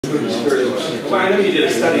Well, I know you did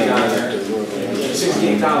a study down there.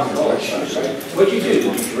 $16,000. What'd you do?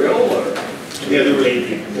 Did you drill or? Yeah,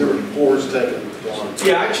 there were bores taken.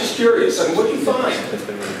 Yeah, I'm just curious. I mean, what did you find?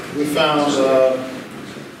 We found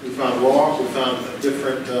rock. We found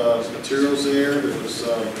different materials there. There was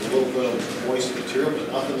a little bit of moist material,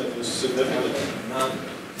 but nothing that was significant. None.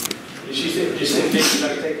 Did she say maybe you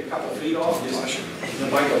got to take a couple feet off, just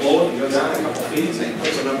like a bullet and go down a couple feet and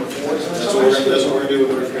place a number 4? That's what we're going to do with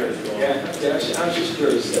the repairs. Yeah, I was just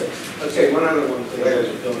curious. Okay, one other one.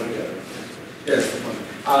 Yes.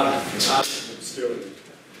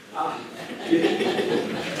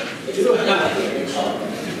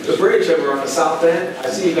 The bridge over on the south end, I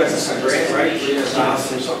see you got some grant, right?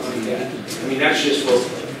 $300,000 or something like that. I mean, that's just for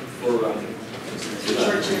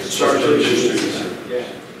charges. Yeah.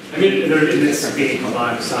 I mean, this is being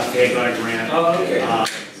combined with South Gateway grant. Oh, okay. And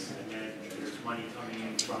then there's money coming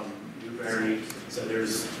in from Newberry, so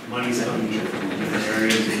there's money's coming in from different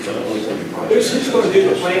areas. Who's going to do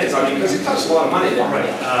the plans? I mean, because it costs a lot of money. Right.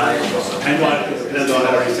 And what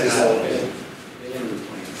already said that.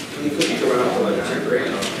 You could be going up to like $10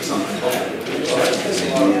 grand or something like that.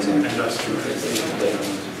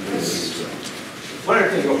 One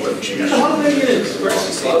other thing, real quick. How did they get in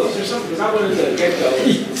express clothes or something? Because I wanted to get go.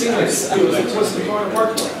 It seemed like it was supposed to be going to park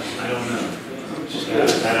lot. I don't know. I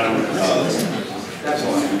don't know. That's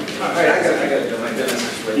why. All right, I got to do my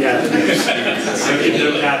business. Yeah. I can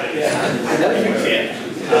do that. Yeah. I know you can.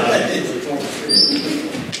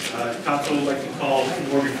 Council would like to call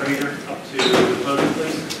Morgan Fraser up to the podium,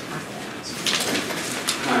 please.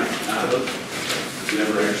 Hi.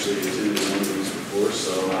 Never actually attended one of these before,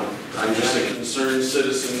 so I'm just a concerned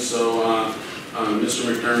citizen. So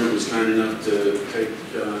Mr. McDermott was kind enough to take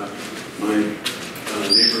my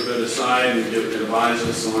neighborhood aside and advise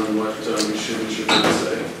us on what we should and should not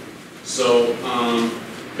say. So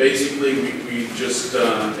basically, we just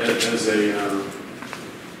as a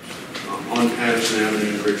on Patterson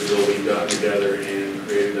Avenue in Bridgeville, we got together and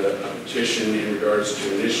created a petition in regards to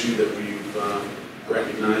an issue that we've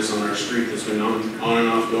recognized on our street that's been on and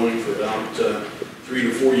off going for about 3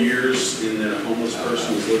 to 4 years, in that a homeless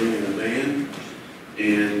person is living in a van.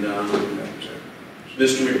 And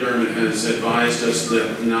Mr. McDermott has advised us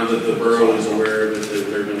that now that the borough is aware of it, that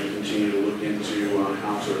they're going to continue to look into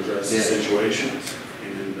how to address the situation.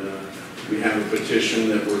 And we have a petition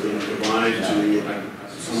that we're going to provide to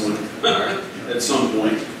someone at some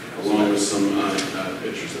point, along with some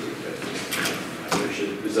pictures that we've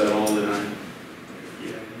taken. Is that all that I?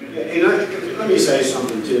 And let me say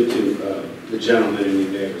something too to the gentleman and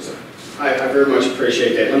the neighbors. I very much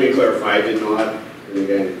appreciate that. Let me clarify, I did not, and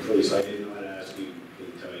again, please, I did not ask you to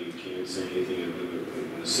tell you can't say anything I wouldn't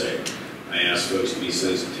want to say. I asked folks to be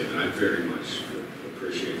sensitive, and I very much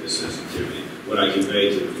appreciate the sensitivity. What I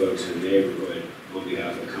conveyed to the folks in the neighborhood on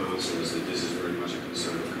behalf of council is that this is very much a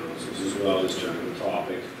concern of council's, as well as general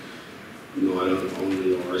topic. Not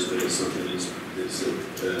only ours, but it's something that's a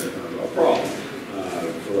problem.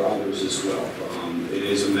 For others as well. It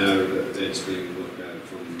is a matter that's being looked at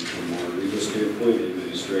from our legal standpoint, the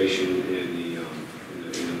administration, and the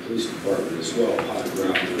police department as well, how to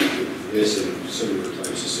grapple with this and similar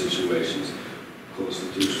types of situations.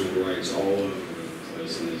 Constitutional rights all over the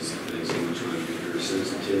place in these things, and we're trying to be very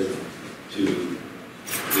sensitive to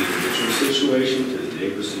the individual situation, to the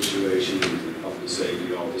neighbor situation, and to the public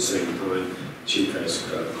safety all at the same time. Chief has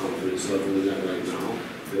confidence level in that right now,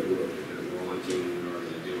 that we're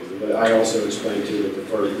But I also explained to you that the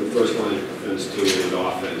first line of defense too is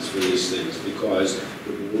offense for these things, because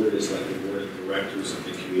the board is like the board of directors of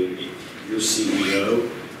the community. Your CEO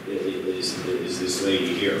is this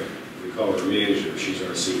lady here. We call her manager. She's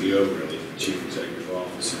our CEO, really, the chief executive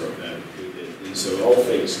officer of that. And so all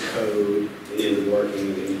things code and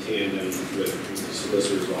working in tandem with the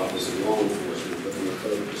solicitor's office and law enforcement, but from a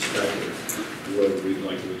code perspective, what we'd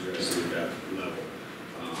like to address at that level.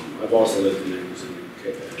 I've also let the neighbors know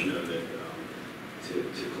that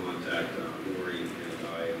to contact Lori and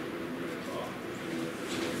I, and we're going to talk with them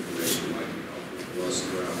if there's more information that might be helpful for us to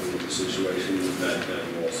grapple with the situation. That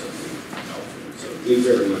will also be helpful. So we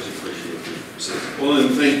very much appreciate the assistance. Well, and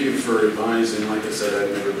thank you for advising. Like I said, I've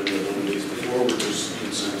never been to one of these before. We're just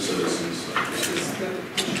concerned citizens.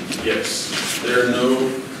 Yes, there are no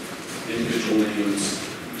individual names.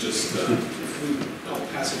 Just I'll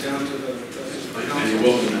pass it down to the and you're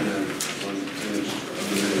welcome to have one.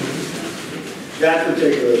 That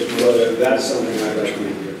particular is that's something I'd like to do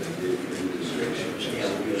with the administration.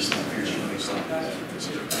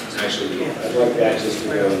 Actually, I'd like that just to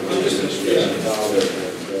go to the administration.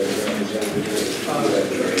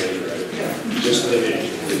 Just the name.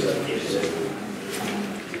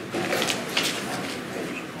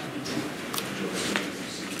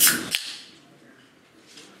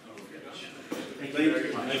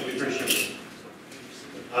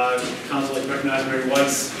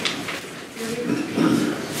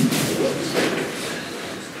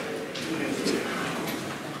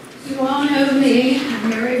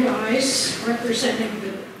 Rice, representing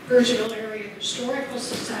the Bridgeville Area Historical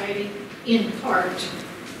Society in part.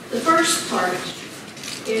 The first part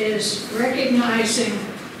is recognizing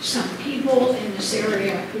some people in this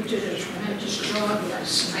area who did a tremendous job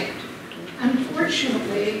last night.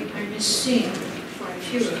 Unfortunately, I missed seeing quite a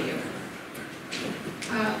few of you.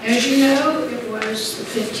 As you know, it was the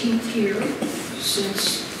 15th year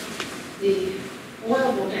since the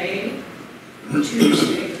horrible day,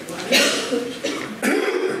 Tuesday it was,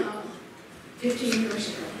 15 years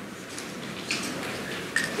ago.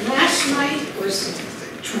 Last night was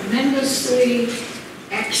tremendously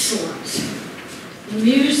excellent. The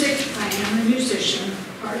music, I am a musician,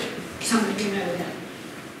 some of you know that.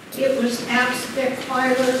 It was their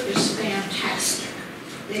choir is fantastic.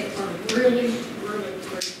 They are really, really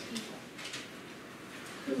great people.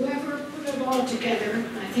 Whoever put it all together,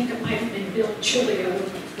 I think it might have been Bill Chilio,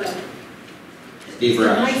 but the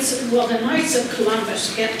Knights of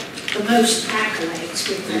Columbus get the most accolades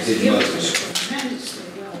because it was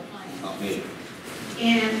tremendously well planned.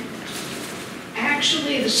 And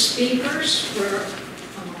actually the speakers were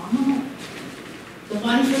phenomenal. The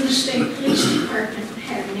one from the State Police Department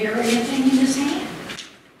had nearly everything in his hand,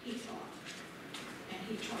 he thought. And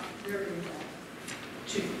he talked very well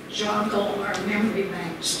to joggle our memory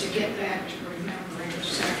banks to get back to remembering the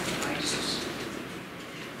sacrifices.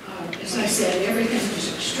 As I said, everything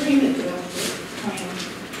was extremely well planned.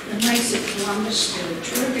 The Knights of Columbus did a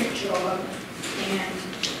terrific job, and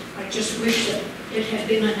I just wish that it had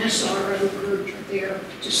been an SRO group there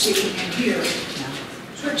to see and hear.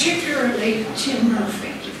 Particularly Tim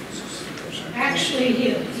Murphy. Actually,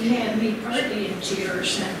 he had me partly in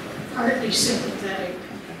tears and partly sympathetic.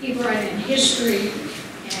 He brought in history,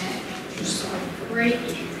 and it was a great,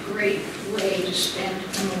 great way to spend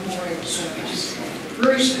a memorial service.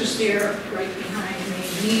 Bruce was there right behind me.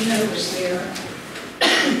 Nina was there.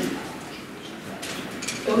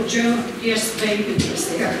 Oh, Joe, yes, the baby was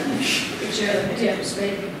there. Joe, Deb's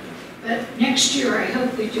baby. But next year, I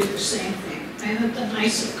hope we do the same thing. I hope the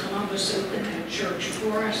Knights of Columbus open that church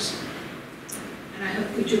for us, and I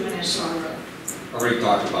hope we do an SRO. Already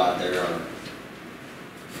talked about there.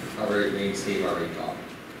 Me and Steve already talked.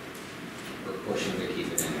 We're pushing to keep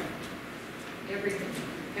it in there.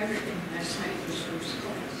 Everything last night was first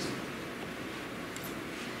class.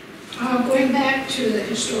 Going back to the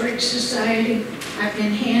Historic Society, I've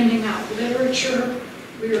been handing out literature.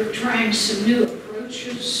 We are trying some new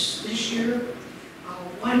approaches this year.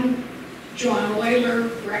 One John Euler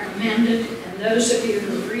recommended, and those of you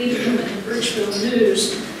who read him in the Bridgeville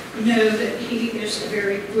News know that he is a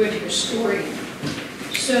very good historian.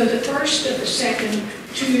 So the first of the second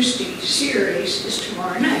Tuesday series is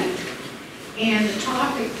tomorrow night, and the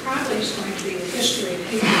topic probably is going to be the history of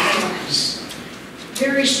human class.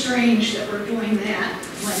 Very strange that we're doing that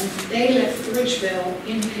when they left Bridgeville,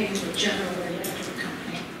 in came the General Electric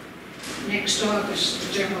Company. Next August,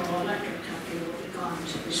 the General Electric Company will be gone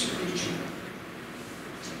to this region.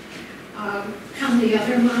 Come the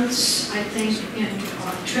other months, I think in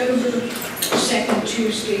October, second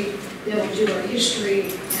Tuesday, they'll do a history,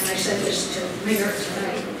 and I said this to the mayor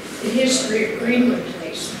tonight, the history of Greenwood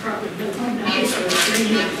Place. Probably no one knows where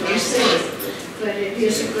Greenwood Place is, but it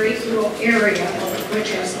is a great little area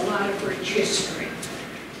which has a lot of rich history.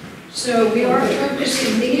 So we are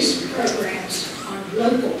focusing these programs on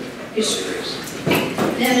local histories.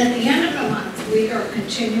 Then at the end of the month, we are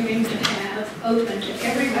continuing to have open to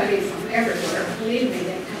everybody from everywhere. Believe me,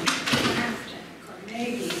 they come from Grafton,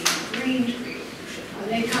 Carnegie, Greenfield.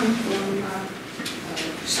 They come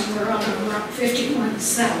from somewhere on Route 51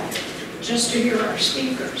 South just to hear our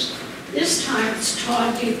speakers. This time it's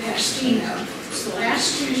Todd DiPastino. It's the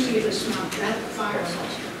last Tuesday of this month at the Fire Hall.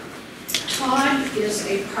 Todd is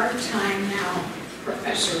a part-time now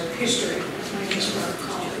professor of history at Lanesboro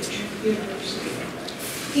College University.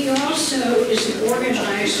 He also is the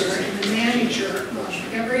organizer and the manager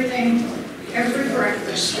of everything, every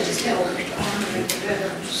breakfast that's held honoring the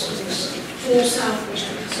veterans in this full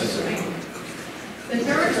southwestern Pennsylvania. But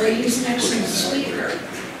thirdly, he's an excellent speaker.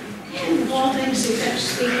 And of all things, he got to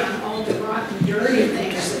speak on all the rotten, dirty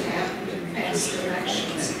things that happened in past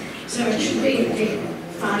elections. So it should be a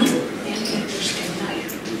fun and interesting night.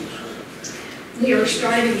 We are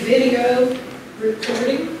starting video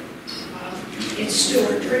recording. It's still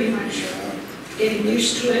pretty much getting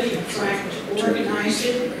used to it and trying to organize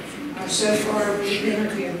it. So far, we've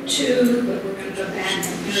interviewed 2, but we're going to go back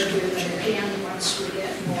and interview them again once we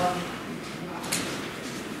get more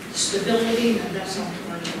stability, and that's not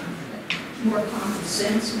more common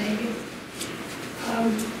sense, maybe.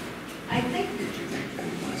 I think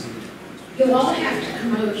you'll all have to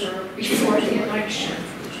come over before the election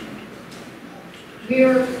We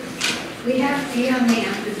have a young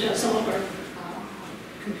man who does all our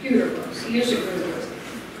computer work. He is a good worker.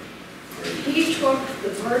 He took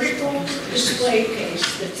the vertical display case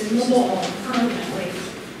that's in the wall permanently,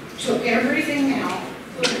 took everything out,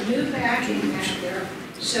 put a new backing back there,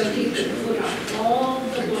 so he could put up all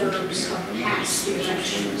the blurbs of past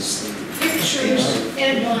elections, pictures,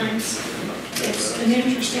 headlines. It's an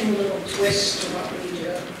interesting little twist to what we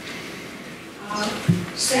do.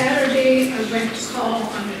 Saturday, I went to call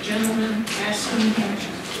on a gentleman asking him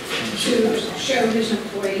to show his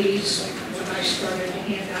employees what I started to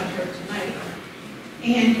hand out here tonight.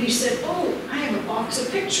 And he said, "Oh, I have a box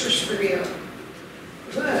of pictures for you."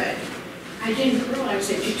 Good. I didn't realize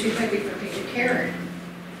they'd be too heavy for me to carry.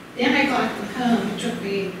 Then I got them home. It took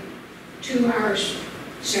me 2 hours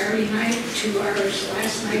Saturday night, 2 hours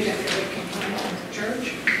last night after I came home from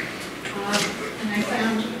church. And I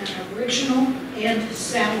found an original Ed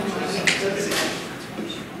Salomon book.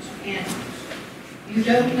 And you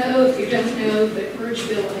don't know, if you don't know, that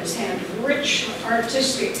Bridgeville has had rich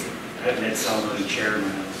artistic. I've met Salomon chair in my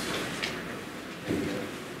house.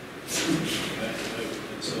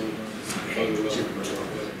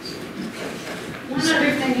 One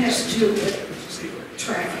other thing has to do with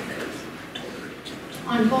traffic.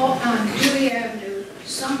 On Dewey Avenue,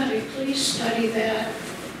 somebody please study that.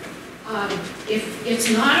 If it's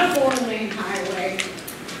not a 4-lane highway,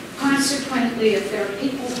 consequently, if there are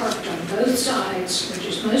people parked on both sides, which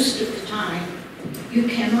is most of the time, you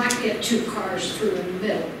cannot get 2 cars through in the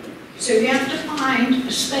middle. So you have to find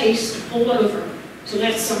a space to pull over to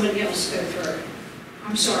let somebody else go through.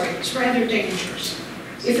 I'm sorry, it's rather dangerous.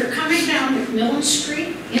 If you're coming down McMillan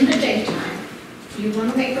Street in the daytime, you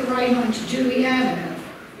want to make a right onto Dewey Avenue,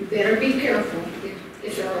 you better be careful.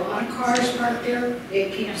 If there are a lot of cars parked there, they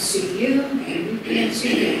can't see you, and you can't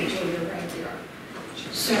see them until you're right there.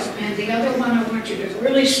 So, and the other one I want you to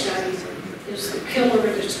really study is the killer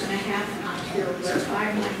that's going to happen out here where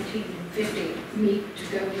 519 and 50 meet to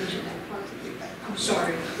go into that park. I'm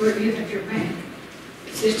sorry, where you have your bank.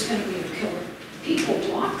 It's going to be a killer. People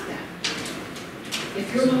block that.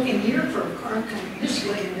 If you're looking here for a car coming this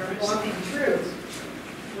way and you're walking through,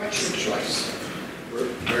 what's your choice?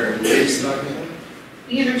 Where is it?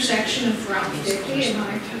 The intersection of Route 50 and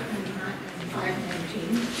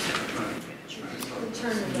 519.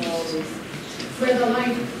 Turn the ball. Where the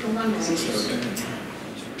light, the one light is.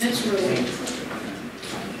 That's really dangerous.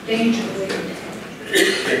 Thank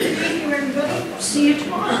you, everybody. See you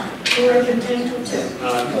tomorrow. We're open 10 till 2.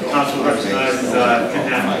 Council representatives can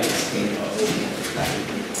have.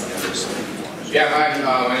 Yeah, hi,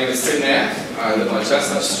 my name is Tim Nath. I live on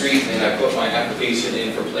Chestnut Street, and I put my application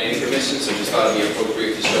in for planning commission, so just thought it'd be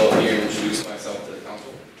appropriate to show up here and introduce myself to the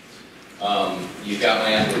council. You've got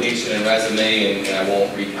my application and resume, and I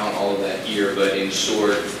won't recount all of that here, but in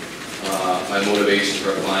short, my motivation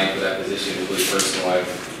for applying for that position is really personal. I've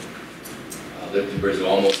lived in Bridgeville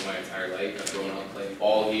almost my entire life. I've grown up playing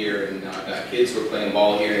ball here, and now I've got kids who are playing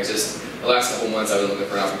ball here, and it's just the last couple months I've been looking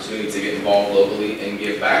for an opportunity to get involved locally and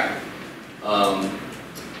give back.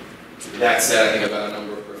 That said, I think I've got a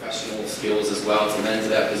number of professional skills as well to lend to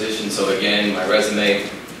that position. So again, my resume,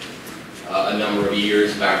 a number of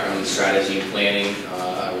years background in strategy and planning.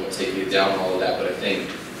 I won't take you down all of that, but I think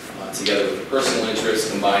together with the personal interests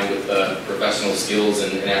combined with professional skills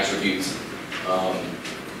and attributes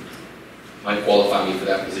might qualify me for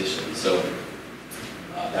that position. So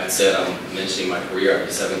that said, I'm mentioning my career at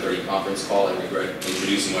the 7:30 conference call. I regret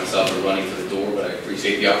introducing myself and running for the door, but I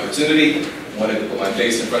appreciate the opportunity. I wanted to put my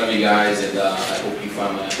face in front of you guys, and I hope you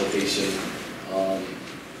find my application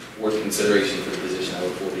worth consideration for the position. I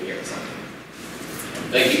look forward to hearing something.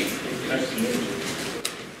 Thank you.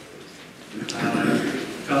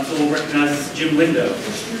 Council recognizes Jim Window.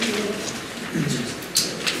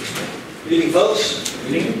 Good evening, folks.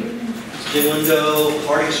 Good evening. Jim Window,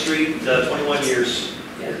 Harding Street, 21 years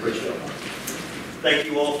here at Bridgeville. Thank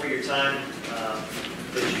you all for your time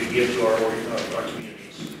that you give to our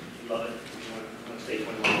communities. We love it. We want to stay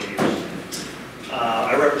 21 more years. I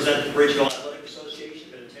represent the Bridgeville Athletic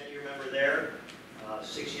Association, been a 10-year member there,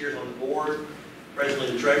 6 years on the board,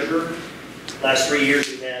 presently the treasurer. Last 3 years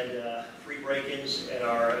we've had 3 break-ins at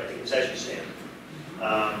the concession stand.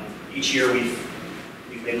 Each year we've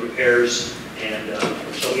made repairs, and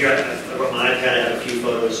so here I brought my iPad. I have a few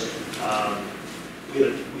photos. We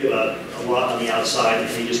have a lot on the outside, and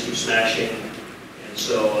they just keep smashing, and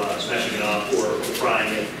so smashing it off or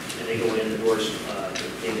frying it, and they go in, the doors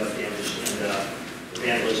they got damaged, and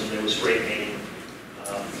vandalism. There was spray painting,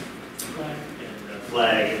 and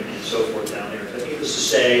flag, and so forth down there. But needless to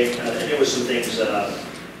say, and there was some things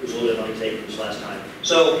was a little bit undertaken this last time.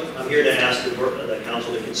 So I'm here to ask the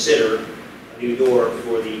council to consider a new door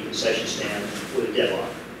for the concession stand with a deadlock,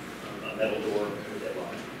 a metal door with a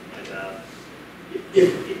deadlock. And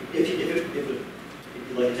if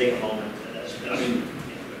you'd like to take a moment,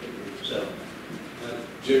 so.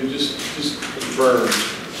 Jim, just confirm,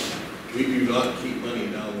 we do not keep money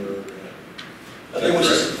down the road.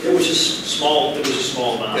 It was just small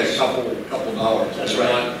amount. Yeah, a couple dollars. That's We're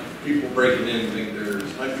right. not- People breaking in think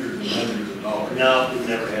there's hundreds and hundreds of dollars. No, we've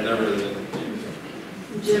never had. Never.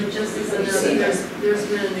 Jim, just as a note, there's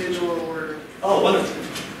been a new door order. Oh, wonderful.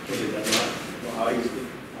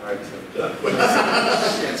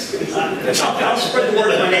 I'll spread the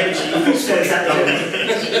word of my neighbors. You said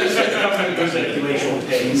Government goes at a glacial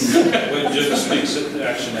pace. When just makes it,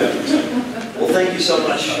 action happens. Well, thank you so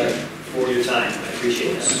much for your time. I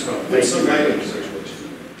appreciate that. What's the lighting?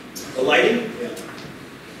 The lighting?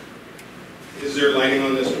 Is there lighting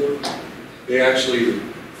on this door? They actually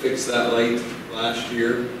fixed that light last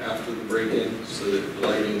year after the break-in, so that the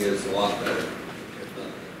lighting is a lot better.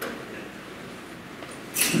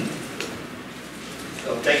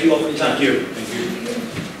 So thank you all for your time. Thank you. Thank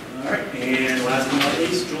you. All right, and last but not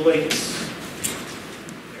least, Jewel Akins.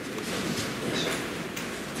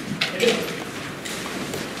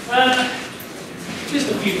 Just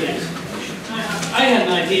a few things. I had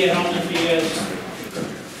an idea, I don't know if you guys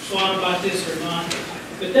thought about this or not,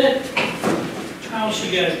 but that house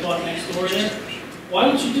you guys bought next door there, why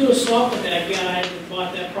don't you do a swap with that guy that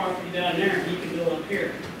bought that property down there and he can build up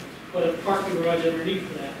here? Put a parking garage underneath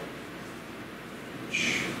for that.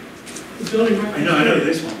 The building right. I know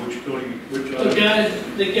this one, which building, which The guy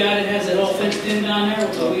that has it all fenced in down there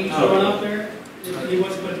with the weeds growing up there, he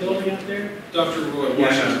wants to put a building up there. Dr. Roy,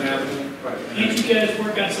 Washington Avenue. Can't you guys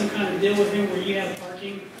work out some kind of deal with him where you have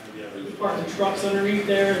parking, parking trucks underneath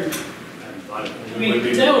there? And, I mean,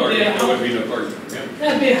 that would be no parking.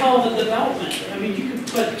 that'd be a hell of a development. I mean, you could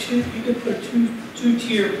put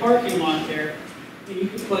two-tier parking lot there, and you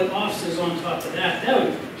could put offices on top of that. That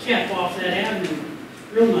would cap off that avenue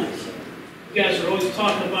real nice. You guys are always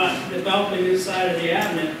talking about developing this side of the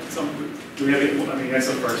avenue. Do we have it? I mean, that's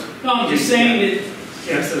the first. No, I'm just saying that.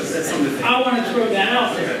 Yes, that's something to think. I want to throw that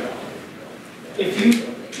out there. If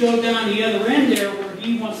you go down the other end there where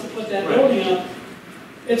he wants to put that building up,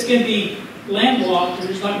 it's going to be landlocked and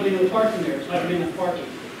there's not going to be no parking there. There's not going to be enough parking.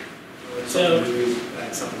 So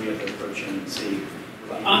That's something we have to approach him and see.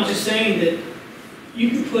 I'm just saying that you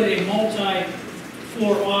could put a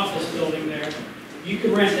multi-floor office building there. You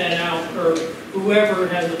could rent that out for whoever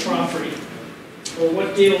has the property. Or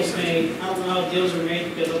what deals made. I don't know how deals are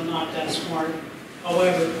made because I'm not that smart.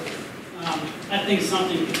 However, I think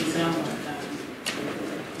something could be done like that.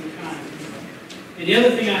 And the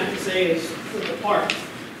other thing I have to say is with the park.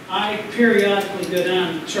 I periodically go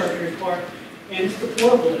down to Charter Park and it's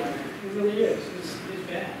deplorable down there. It really is. It's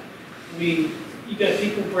bad. I mean, you got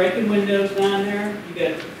people breaking windows down there. You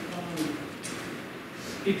got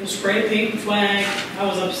people spray painting flag. I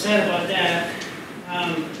was upset about that.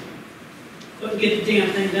 Couldn't get the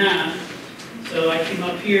damn thing down. So I came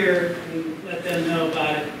up here and let them know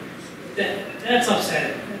about it. That's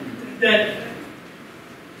upsetting. That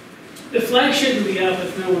the flag shouldn't be up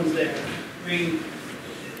if no one's there. I mean,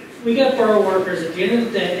 we got borough workers. At the end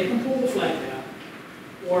of the day, they can pull the flag down.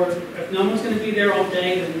 Or if no one's going to be there all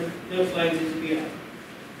day, then no flag needs to be up.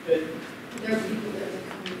 But There are people that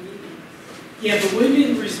come and meet. yeah, but we need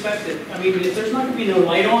to respect it. I mean, if there's not going to be no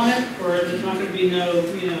light on it, or if there's not going to be no,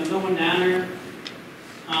 no one down there,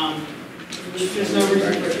 there's no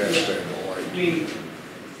reason for it to be up. I mean,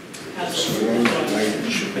 that's very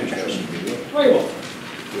well.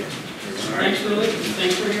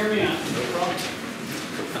 Thanks for hearing me out. No problem.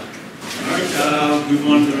 All right, move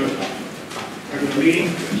on to the regular meeting.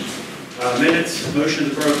 Minutes, motion to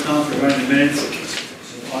the Borough Council regarding the minutes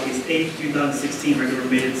of August 8th, 2016, regular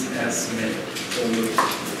minutes as submitted. So moved.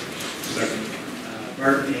 Second.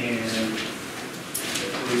 Bert and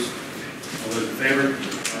Bruce. All those in favor?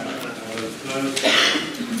 All those opposed?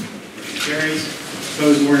 Motion carries.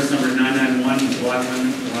 Proposed ordinance number 991, block 1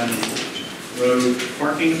 road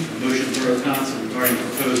parking. A motion to the Borough Council regarding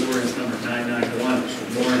proposed ordinance number 991,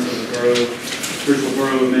 ordinance of the Borough, Bridgeville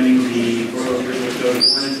Borough, amending the Borough of Bridgeville Code of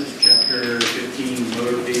Ordinances, Chapter 15,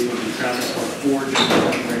 Motor Vehicles and Traffic, Part 4, General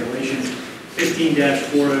Parking Regulations,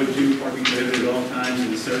 15-402, parking prohibited at all times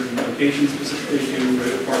in certain locations, specifically to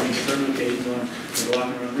prohibit parking in certain locations on the Block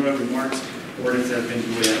and Run Road. Remarks. Ordinance has been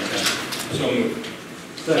duly advertised. So moved.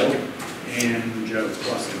 And Joe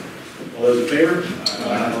Cluster. All those in favor?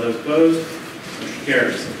 All those opposed? Motion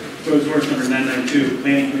carries. Proposed ordinance number 992,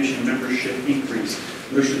 Planning Commission membership increase.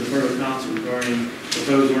 Motion of the Borough Council regarding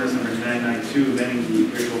proposed ordinance number 992, amending the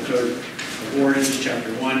Bridgeville Code of Ordinances,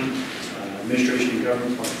 Chapter 1, Administration and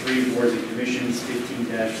Government, Part 3, Boards and Commissions,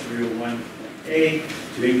 15-301A,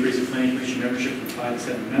 to increase the Planning Commission membership from 5 to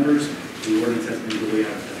 7 members. The ordinance has been duly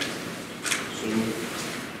advertised. So moved.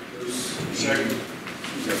 Bruce? Second.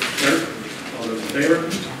 Clerk? All those in favor?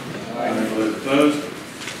 Aye. All those opposed?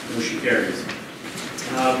 Motion carries.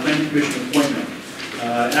 Planning Commission appointment.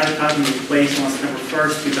 Advertisement was placed on September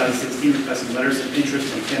 1st, 2016, requesting letters of interest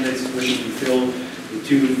from candidates wishing to fill the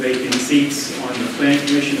 2 vacant seats on the Planning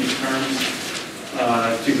Commission in terms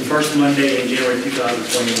to the first Monday in January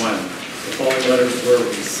 2021. The following letters were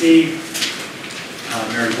received.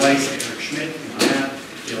 Mary Weiss, Eric Schmidt,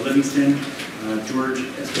 Dale Livingston, George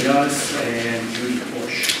Espadas, and Judy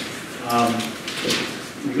Bush.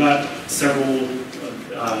 We got several,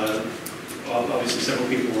 obviously several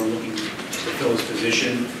people who are looking to fill this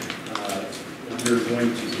position. What we're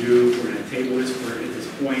going to do, we're going to table this for at this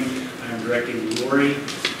point. I'm directing Lori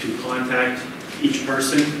to contact each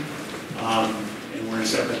person, and we're going to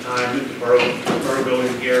set the time at the borough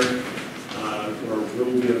building here, where we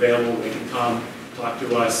will be available. They can come, talk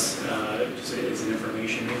to us, just it's an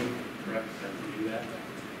information meeting, correct? That we do that.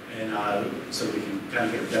 And so we can kind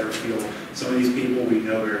of get a better feel. Some of these people we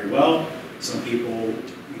know very well, some people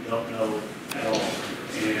we don't know at all.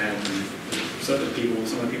 And some of the people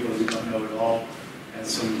that we don't know at all have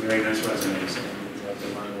some very nice resumes, and we'd like to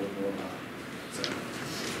learn a little more about it. So,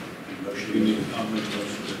 motion. I'll make a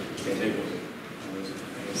motion to table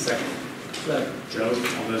it. Second. Joe,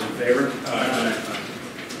 all those in favor? Aye.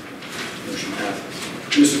 Motion passes.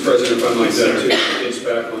 Mr. President, if I might, Yes, sir. to it's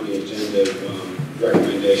back on the agenda,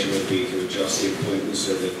 recommendation would be to adjust the appointments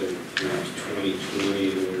so that they're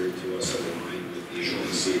 2020 in order to us align with the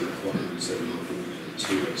ELC requirements that are not limited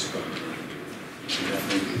to expire.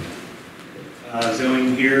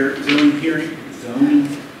 Zoning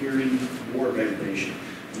hearing board recommendation.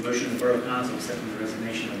 The motion of the Borough Council accepting the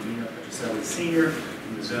resignation of Nina Petroselli Sr.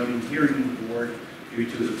 from the zoning hearing board due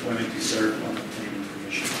to his appointment to serve on the planning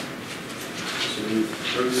commission. So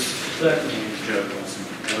Bruce, second, and Joe Wilson.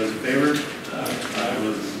 All those in favor? Aye. All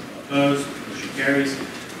those opposed? Motion carries.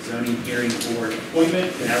 Zoning hearing board appointment.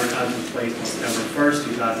 An advertisement was placed on September 1st,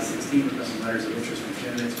 2016, requesting letters of interest from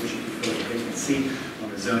candidates wishing to fill a vacant seat on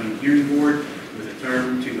the zoning hearing board with a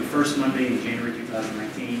term to the first Monday in January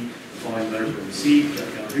 2019. The following letters were received: Jeff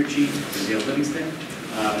Gallucci and Dale Livingston.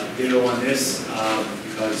 Ditto on this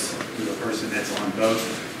because we're the person that's on both,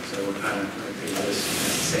 so we're kind of going to take this as the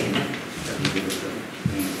same that we did with the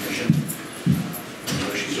main commission.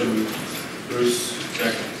 Motion. Bruce,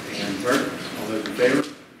 second, and Bert. All those in favor?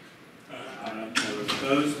 All those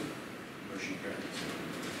opposed? Motion carries.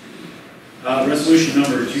 Resolution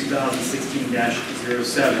number 2016-07. A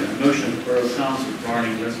motion of the Borough Council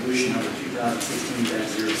regarding resolution number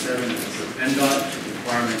 2016-07 for PennDOT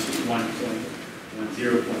requirements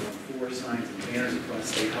 1.10.14 signs and banners across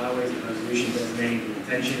state highways. The resolution designating the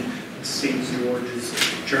intention of St. George's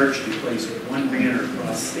Church to place one banner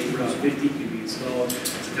across State Route 50 to be installed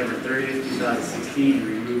September 30th, 2016, and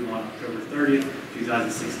removed on October 30th,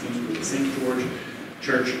 2016, with the St. George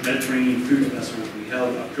Church Mediterranean Food Festival to be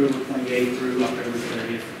held October 28th through October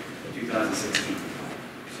 30th, 2016.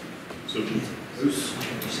 So Bruce?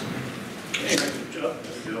 Joe?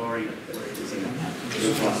 Joe already.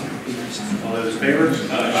 All those in favor?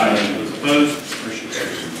 Aye. Those opposed? Motion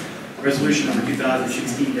carries. Resolution number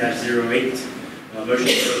 2016-08. Motion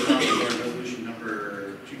to adopt resolution number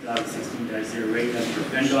 2016-08 as per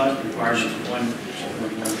PennDOT requirements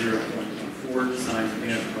 1.10.14 signs and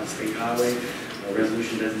banners across state highway.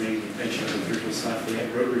 Resolution designating the intention of the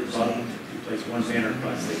Bridgeville Borough Rotary Club to place one banner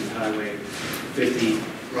across State Highway 50,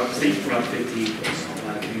 State Route 50, to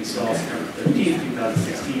be installed September 13th,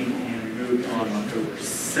 2016, and removed on October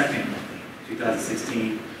 2nd,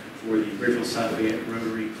 2016, for the Bridgeville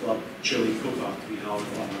Rotary Club Chili Cook-Off to be held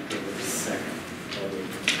on October 2nd.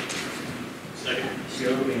 Second.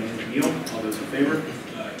 Joe and Neil, all those in favor?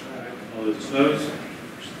 Aye. All those opposed?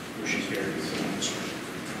 Motion carries.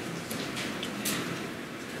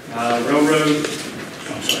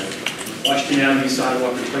 Washington Avenue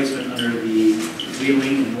sidewalk replacement under the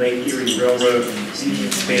Wheeling and Lake Erie Railroad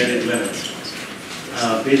expanded limits.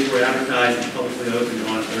 Bids were advertised and publicly opened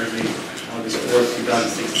on Thursday, August 4th,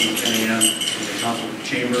 2016, 10 a.m. in the council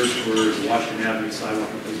chambers for the Washington Avenue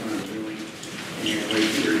sidewalk replacement under the Wheeling and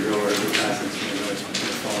Lake Erie Railroad. We're passing some of those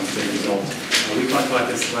following same results. We talked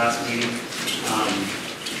about this last meeting.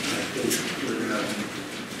 We're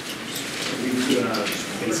going to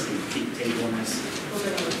basically keep tabling this. We're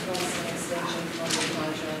going to request an extension from the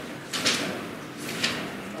project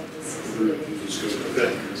approve the scope.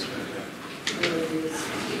 Okay.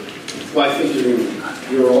 Well, I think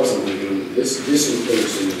you're also looking, this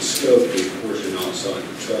includes in the scope the portion outside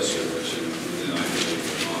the trestle, which I think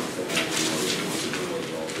is not for all the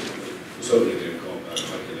responsibility ultimately. So they didn't call back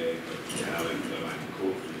by today, but yeah, I'm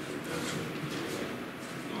cool. That's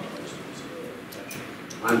not our responsibility.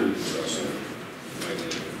 I'm doing the trestle. Right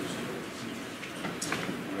now.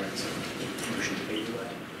 All right, so motion to table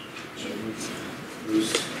that. So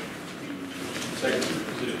Bruce? second,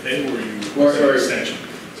 is it a table or you? Or extension?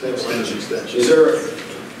 Extension. Is there,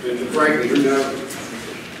 frankly, you're not,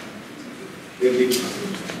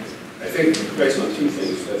 I think based on two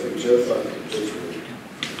things, I think Joe thought the kids were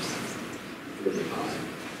really high.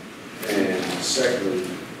 And secondly,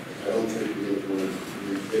 I don't think we would want to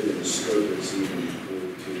fit in the scope that's even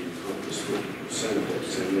going to encompass 50% of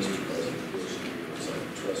what's in Mr. President, which should be outside the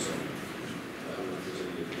trust zone. I don't know if there's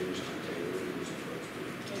any advantage to pay or any reason.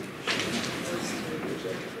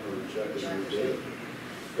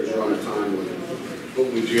 Because you're on a time when. But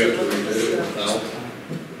would you have to revisit it without the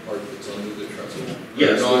part that's under the trestle?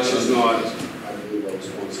 Yes, Or which is not, I believe, our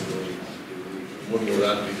responsibility. When will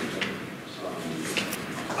that be?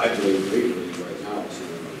 I believe legally right now it's not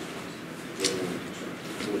our responsibility.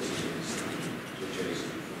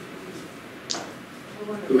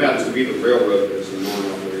 Who happens to be the railroad as a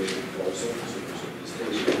non-operational parcel. So there's a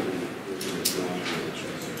distinction which is not in the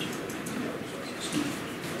trust.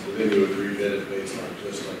 So then you would rebid it based on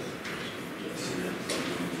just like.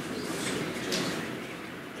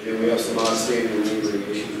 And then we have some outstanding lingering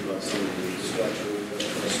issues about some of the structural,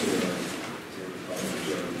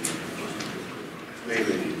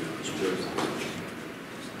 mainly,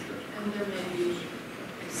 And there may be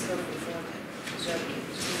scope for that.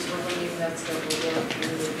 When we use that scope of work, we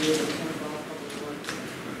will be able to involve public works.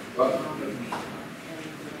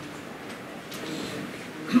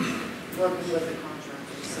 And working with the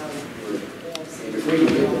contractor, so. if we can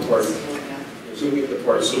get the part, if we can get the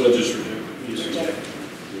part, So we'll just reject.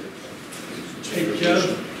 Hey, Joe,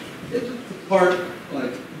 the part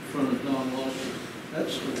like in front of Don Walsh,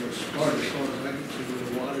 that's the worst part as far as I can see, where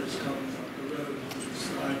the water's coming up the road on the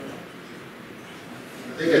sidewalk. I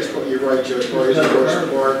think that's what you're right, Joe, as far as the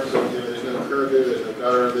worst part, so, there's no curb there, there's no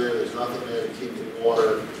gutter there, there's nothing there to keep the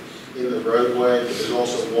water in the roadway, but there's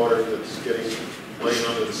also water that's getting laying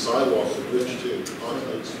under the sidewalk of the bridge too, not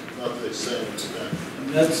to the same extent.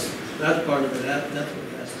 And that's part of it, that's what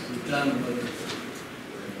has to be done, but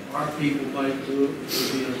our people might do it,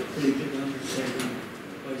 would be a pretty good undertaking,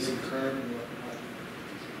 placing curb and whatnot.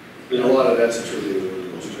 and a lot of that's attributed to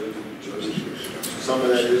those Jersey. Some of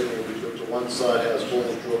that is, the one side has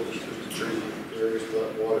holes drilled into the tree, areas to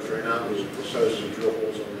let water drain out, we're supposed to drill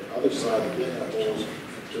holes on the other side, again, have holes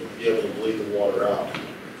to be able to bleed the water out.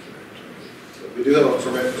 So we do have a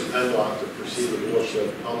permit from PennDOT to proceed with work, so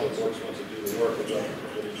if public works wants to do the work, it's up to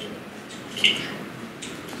the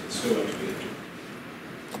So much good.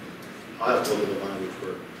 I'll have to look at the language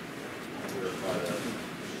for verify that.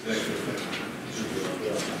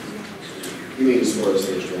 You mean as far as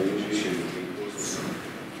the drainage issue? It's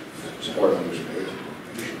part of the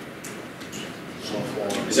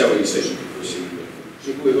Is that what you said you could proceed with?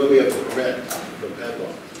 We have to permit from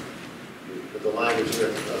PennDOT. But the language here,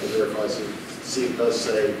 to verify, see it does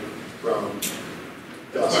say from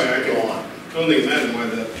dusk to dawn. I don't think imagine why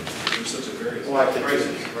that, there's such a variance. Well, I think right.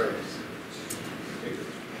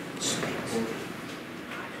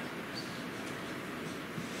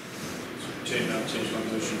 Change my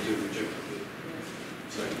motion to reject the bid.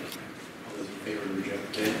 Second. All those in favor to reject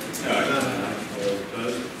the bid? Aye. All those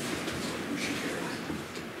opposed? Motion carries.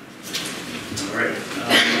 All right.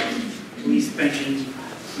 Police pension,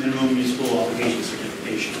 minimum municipal obligation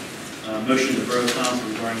certification. Motion to Borough Council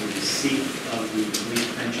regarding the receipt of the police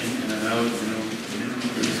pension and an oath minimum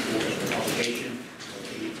municipal obligation of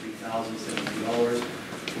 $83,070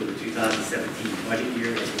 for the 2017 budget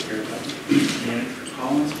year as prepared by Manager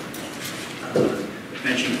Collins. The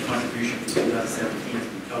pension contribution for 2017 has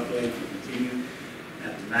been calculated to continue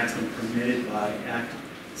at the maximum permitted by Act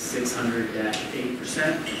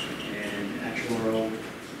 600-8%, and actuarial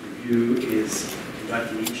review is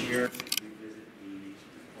conducted each year to revisit the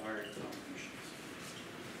required contributions.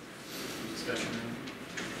 Discussion?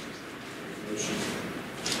 Motion.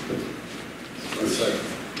 Second.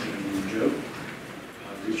 And Joe?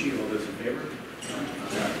 Rucci, all those in favor? Aye.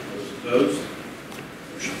 Those opposed?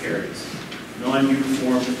 Motion carries.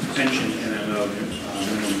 Non-uniform pension NMO,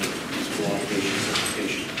 minimum municipal obligation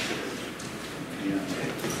certification.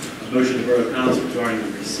 A motion to Borough Council regarding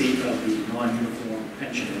the receipt of the non-uniform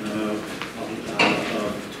pension NMO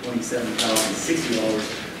of $27,060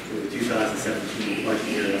 for the 2017 budget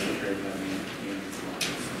year as prepared by the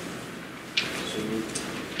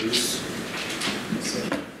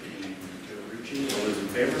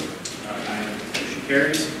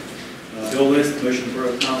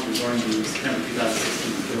Borough Council regarding the September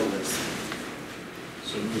 2016 bill list.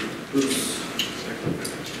 So moved. Bruce. Second.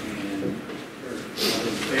 And Bert. All those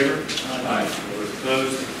in favor? Aye. All those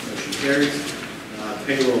opposed? Motion carries.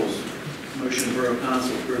 Payrolls. Motion Borough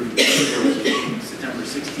Council approving the payrolls of September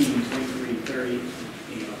 16, 23, 30,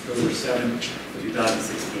 and October 7,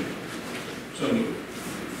 2016. So moved.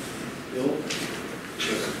 Bill?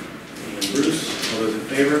 And Bruce, all those in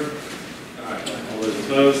favor? Aye. All those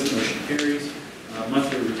opposed, motion carries.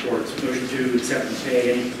 Monthly reports, motion to accept and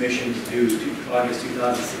pay any commissions due to August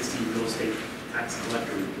 2016 real estate tax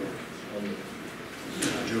collector report.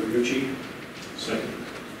 Joe Rucci. Second.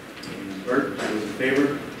 And Bert, all those in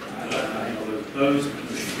favor? Aye. All those opposed,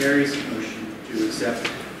 motion carries. Motion to accept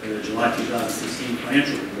the July 2016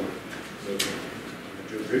 financial report.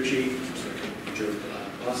 Joe Rucci. Joe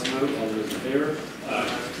Cosimo, all those in favor? Aye.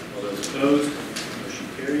 All those opposed, motion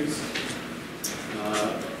carries.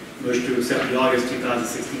 Motion to accept the August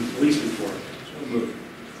 2016 police report. So moved.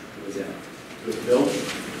 Who was that? Bill?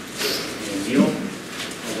 And Neil?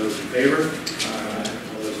 All those in favor? Aye.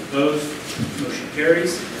 All those opposed, motion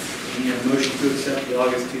carries. And a motion to accept the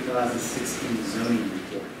August 2016 zoning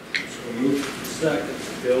report. So moved. Second.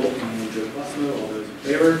 Bill and Joe Cosimo, all those in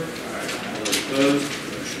favor? Aye. All those opposed,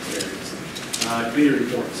 motion carries. Committee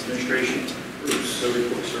reports, administration. Bruce. No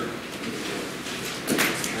report, sir.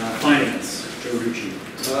 Finance, Joe Rucci.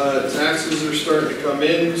 Taxes are starting to come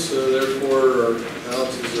in, so therefore our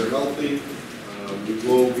balances are healthy. We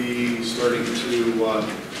will be starting to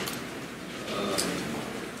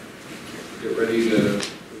get ready to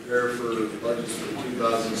prepare for budgets for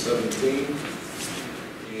 2017.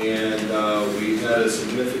 And we had a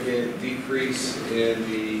significant decrease in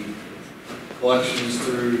the collections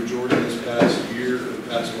through Jordan this past year, or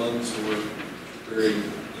past month, so we're very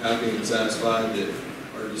happy and satisfied that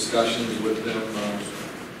our discussions with them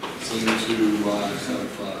seem to have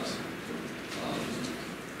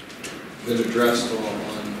been addressed on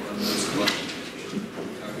those collections.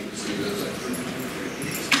 Happy to see those.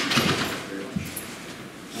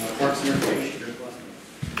 Parks and Recreation, Joe Cosimo.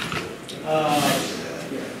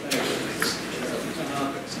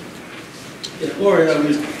 Yeah, Lori,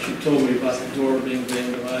 she told me about the door being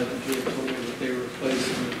vandalized, and she had told me that they were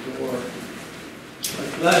replacing the door.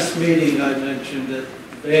 Like last meeting, I mentioned that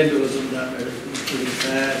vandalism down there has been pretty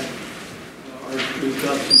bad. We've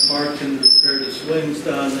got some parking to repair the swings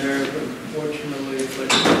down there, but unfortunately, if I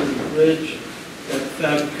go to the bridge, that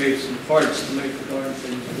fabricates some parts to make the darn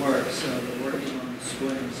things work, so they're working on the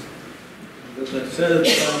swings. As I said at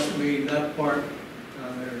the last meeting, that part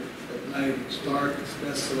down there at night, it's dark, it's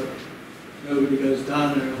desolate. Nobody goes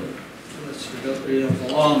down there unless you don't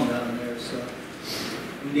belong down there, so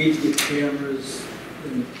we need to get cameras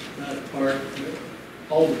in that park,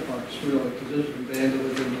 all the parks really, because there's been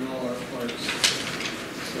vandalism in all our parks.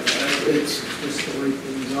 So it's just the way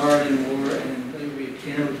things are anymore, and maybe a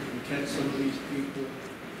camera can catch some of these people,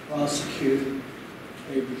 prosecute them,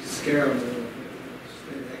 maybe scare them a little bit,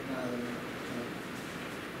 stay the heck out of there.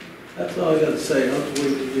 That's all I got to say. I'll have to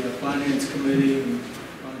wait to the finance committee and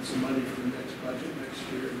find some money for the next budget next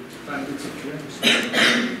year and try and get some trims.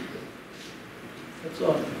 That's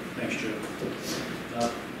all. Thanks, Joe.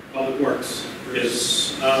 Public Works.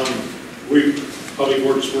 Yes, Public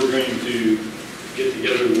Works, we're going to get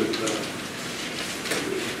together with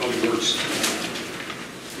Public Works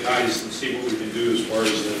guys and see what we can do as far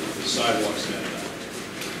as the sidewalks that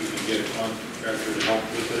we can get a contractor to help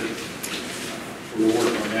with it. We're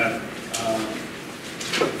working on that.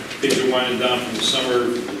 Things are winding down from the summer,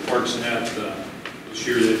 the parks and that. This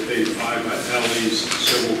year they paved 5 alleys,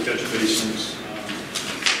 several catch basins.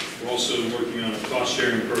 We're also working on a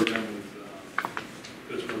cost-sharing program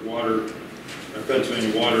with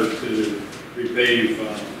Pennsylvania Water to repave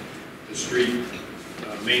the street,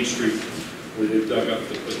 Main Street, where they've dug up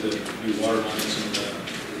to put the new water lines and the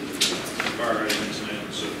fire hydrants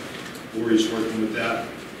in. So Lori's working with that,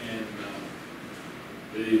 and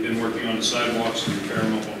they've been working on the sidewalks to repair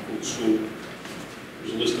them up on Cool School.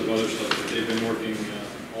 There's a list of other stuff that they've been working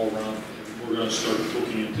all around. And we're going to start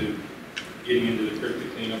looking into getting into the creek to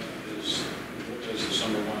clean up as the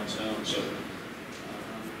summer winds down. So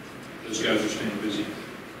those guys are staying busy.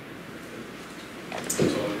 That's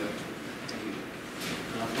all I got.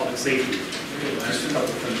 Public safety. Just a couple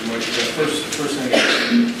of things, Mike. First thing,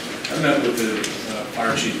 I met with the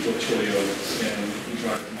fire chief, Portillo, and he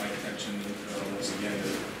brought to my attention once again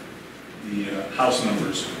that the house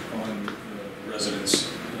numbers on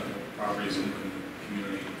residents' properties in the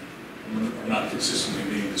community are not consistently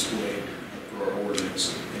being displayed for our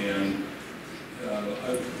ordinance. And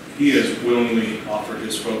he has willingly offered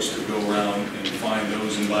his folks to go around and find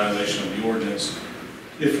those in violation of the ordinance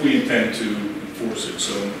if we intend to enforce it.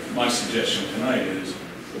 So my suggestion tonight is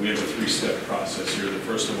that we have a three-step process here. That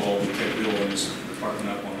first of all, we take Bill and his department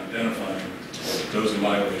up on identifying those in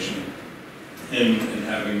violation and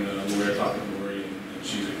having the lawyer talk to Lori, and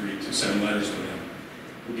she's agreed to send letters to them.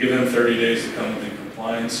 We'll give them 30 days to come within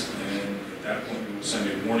compliance, and at that point we will send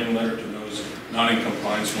a warning letter to those not in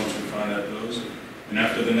compliance once we find out those. And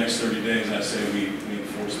after the next 30 days, I say we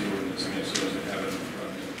enforce the ordinance against those that have it.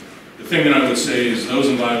 The thing that I would say is those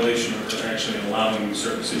in violation are actually allowing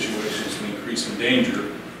certain situations to increase in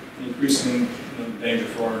danger, increasing danger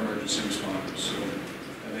for our emergency responders. So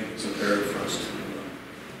I think it's imperative for us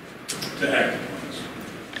to act upon this.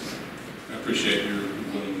 I appreciate your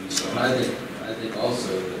willingness. I think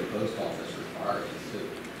also the post office requires it too.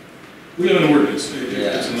 We have an ordinance.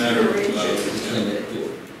 Yeah. It's a matter of Limit to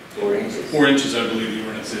 4 inches. 4 inches, I believe the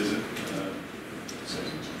ordinance is.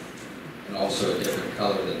 And also a different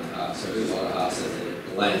color than the house. There's a lot of houses that it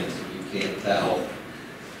blends. You can't tell.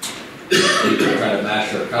 People try to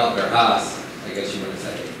match their house. I guess you want to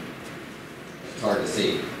say it's hard to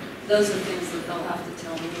see. Those are things that they'll have to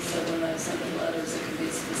tell me, so when I send the letters, it can be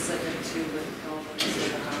specific to the elements of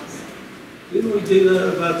the house. Didn't we do that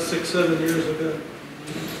about 6-7 years ago?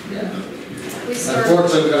 Yeah. We started.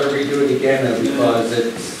 Unfortunately, we've got to redo it again though, because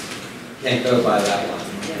it's can't go by that one.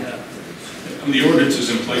 Yeah. And the ordinance is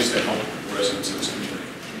in place to help residents in this community.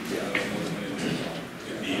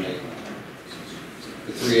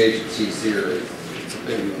 The 3 agencies here, it's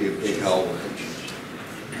going to be a big help.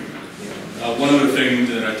 One other thing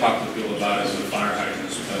that I talked with Bill about is the fire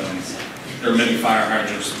hydrants. There are many fire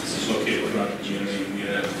hydrants located throughout the community. We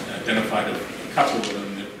had identified a couple of them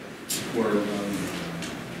that were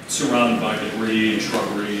surrounded by debris and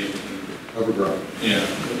shrubbery. And Overgrown. Yeah,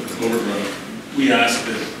 overgrown. We asked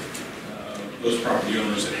that those property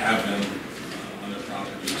owners that have them on their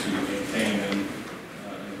property to maintain them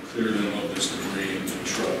and clear them of this debris and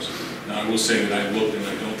shrubs. Now, I will say that I looked and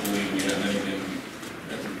I don't believe we have anything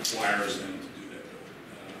that requires them to do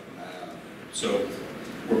that. So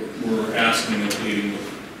we're asking and pleading with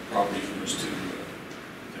property owners to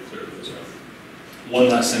clear those out. One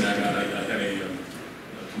last thing I got, I had a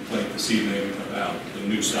complaint this evening about the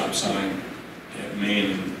new stop sign at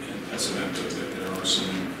Main and Pesavento, that there are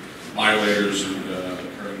some violators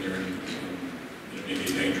occurring there in maybe a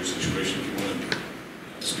dangerous situation. If you want to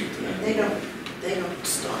speak to that. They don't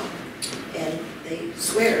stop, and they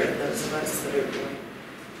swear at those of us that are going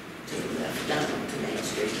to the left down to Main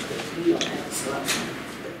Street that we don't have a stop sign,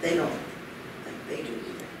 but they don't think they do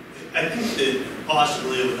either. I think that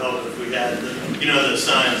possibly it would help if we had the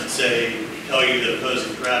signs that say, tell you that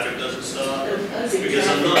opposing traffic doesn't stop. Because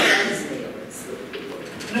I'm not.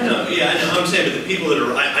 No, yeah, I know. I'm saying, but the people that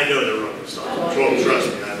are, I know they're wrong. Trust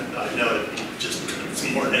me, I know it just it's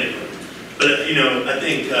more than anything. But I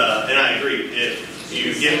think, and I agree. If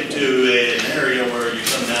you get to an area where you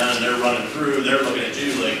come down and they're running through, they're looking at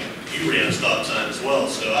you like you ran a stop sign as well.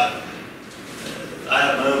 So I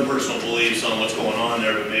have my own personal beliefs on what's going on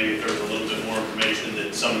there, but maybe if there was a little bit more information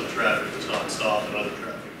that some of the traffic does not stop and other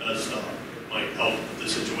traffic does stop, it might help the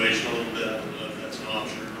situation a little bit. I don't know if that's an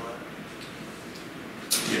option or not.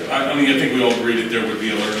 Yeah, I mean, I think we all agreed that there would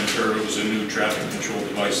be a learning curve. It was a new traffic control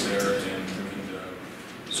device there, and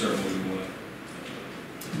certainly we want to.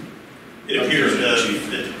 It appears to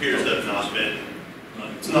have not been.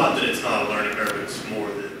 It's not that it's not a learning curve. It's more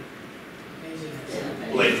that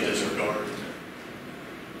blatant disregard.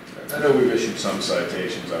 I know we've issued some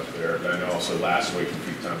citations up there, but I know also last week a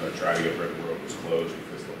few times I tried to get Rick Road was closed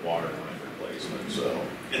because of the water line replacement. So.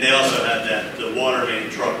 And they also had that the water main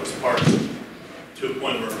truck was parked to a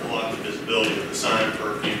point where it blocked the visibility of the sign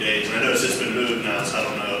for a few days. And I noticed it's been moved now, so I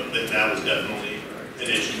don't know if that was definitely an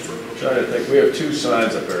issue for. I'm trying to think. We have two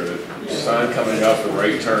signs up there. The sign coming up, the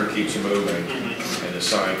right turn keeps moving, and the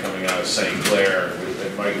sign coming out of St. Clair.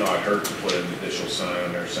 It might not hurt to put an additional sign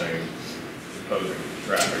on there saying opposing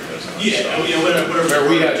traffic does not stop. Yeah, whatever.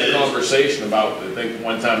 We had a conversation about, I think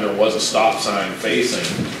one time there was a stop sign facing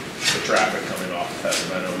the traffic coming off of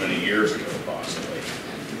Pesavento many years ago, possibly.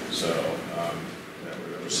 So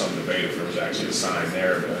there was some debate if there was actually a sign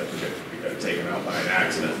there, but it got taken out by an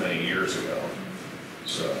accident many years ago.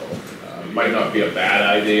 So it might not be a bad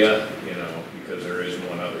idea, because there is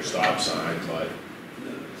one other stop sign, but.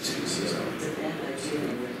 We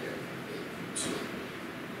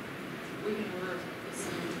can work with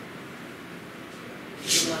some.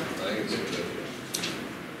 I think it's a good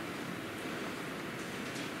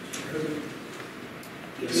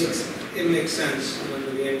idea. It makes sense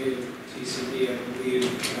under the MUTCD, I believe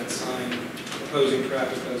that sign opposing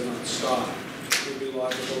traffic does not stop. It would be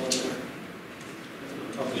logical and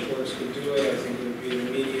public works could do it. I think it would would be an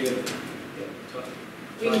immediate.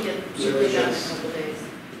 We can get, usually done in a couple days.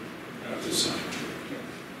 Just sign.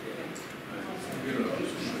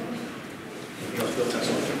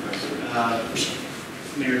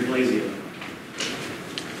 Mayor Blasio.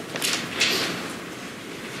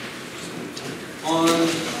 On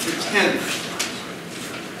the 10th,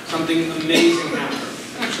 something amazing happened.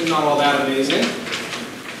 Actually, not all that amazing.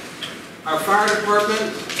 Our fire department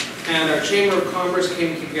and our Chamber of Commerce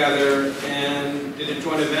came together and did a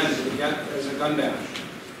joint event as a gun bash.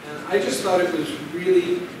 And I just thought it was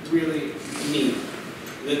really, really neat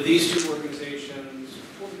that these two organizations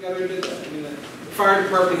pulled together and did that. I mean, the fire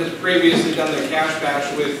department has previously done their cash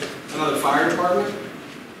bash with another fire department,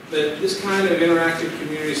 but this kind of interactive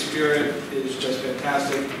community spirit is just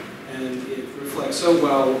fantastic, and it reflects so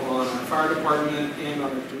well on our fire department and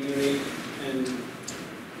on our community. And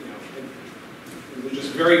we're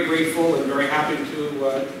just very grateful and very happy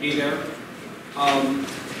to be there.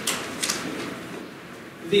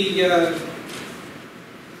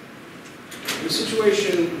 The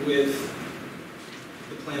situation with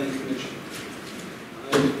the Planning Commission.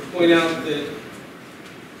 I would point out that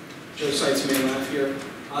Joe Seitz may laugh here.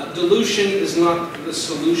 Dilution is not the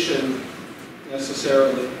solution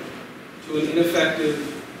necessarily to an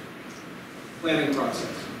ineffective planning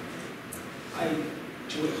process. I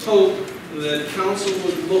would hope that council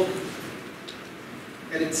would look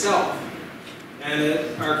at itself and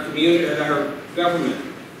at our community, at our government,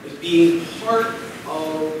 as being part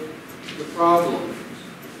of the problem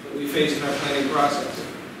that we face in our planning process.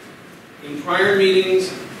 In prior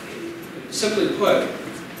meetings, simply put,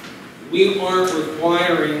 we aren't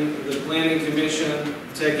requiring the Planning Commission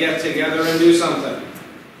to get together and do something.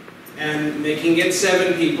 And making it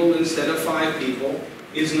 7 people instead of 5 people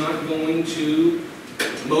is not going to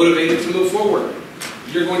motivate it to move forward.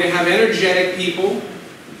 You're going to have energetic people,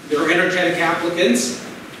 there are energetic applicants,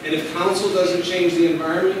 and if council doesn't change the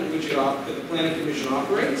environment in which the Planning Commission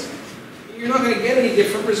operates, you're not going to get any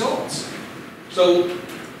different results. So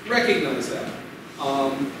recognize that.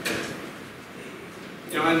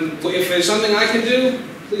 And if there's something I can do,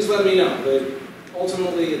 please let me know. But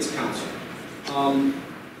ultimately, it's council.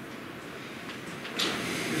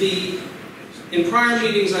 In prior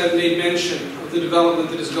meetings, I've made mention of the development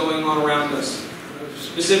that is going on around us. I've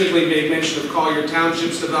specifically made mention of Collier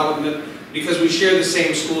Township's development because we share the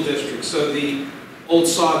same school district. So the old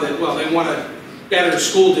saw that, well, they want a better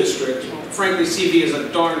school district. Well, frankly, CV is a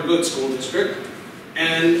darn good school district.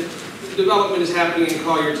 And the development is happening in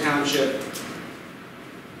Collier Township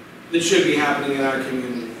that should be happening in our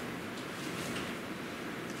community.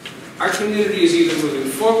 Our community is either moving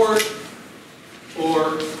forward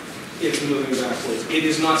or it's moving backwards. It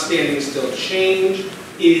is not standing still. Change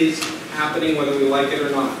is happening whether we like it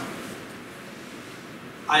or not.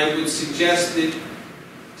 I would suggest that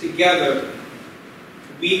together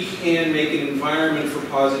we can make an environment for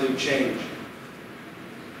positive change.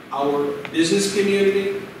 Our business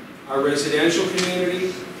community, our residential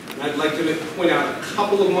community, and I'd like to point out a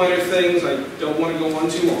couple of minor things. I don't want to go on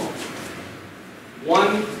too long.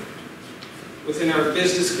 One, within our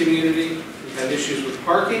business community, we have issues with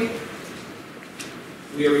parking.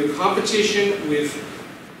 We are in competition with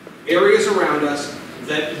areas around us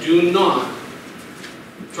that do not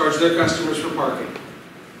charge their customers for parking.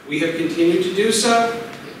 We have continued to do so.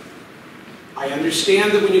 I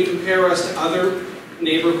understand that when you compare us to other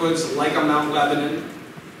neighborhoods like a Mount Lebanon,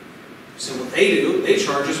 so what they do, they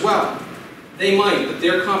charge as well. They might, but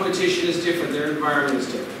their competition is different, their environment is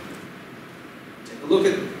different. Take a look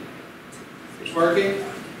at your parking,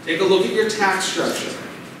 take a look at your tax structure.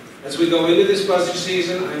 As we go into this budget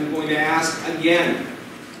season, I'm going to ask again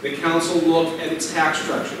the council look at its tax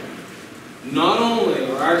structure. Not only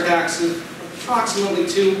are our taxes approximately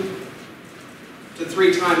 2 to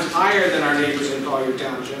 3 times higher than our neighbors in Collier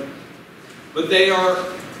Township, but they are,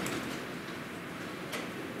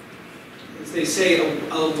 as they say,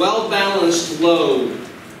 a well-balanced load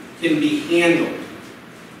can be handled.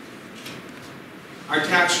 Our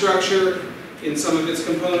tax structure in some of its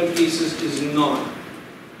component pieces is not.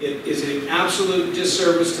 It is an absolute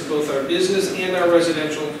disservice to both our business and our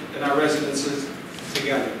residential and our residences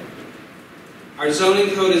together. Our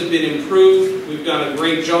zoning code has been improved. We've done a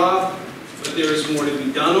great job, but there is more to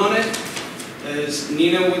be done on it. As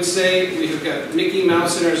Nina would say, we have got Mickey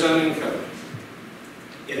Mouse in our zoning code.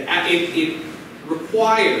 It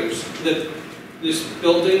requires that this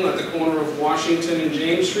building at the corner of Washington and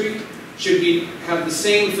James Street should have the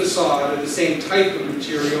same facade or the same type of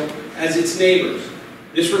material as its neighbors.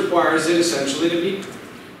 This requires it essentially to be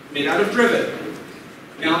made out of drivet.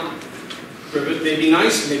 Now, Privet may be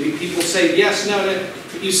nice, maybe people say yes, no, but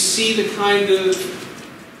you see the kind of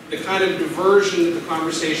diversion that the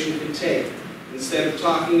conversation can take. Instead of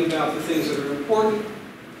talking about the things that are important,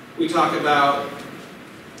 we talk about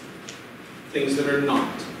things that are not.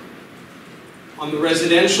 On the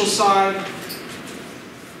residential side,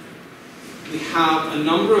 we have a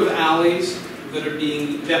number of alleys that are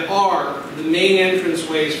the main entrance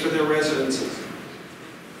ways for their residences.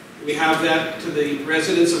 We have that to the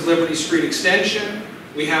residents of Liberty Street Extension.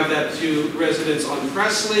 We have that to residents on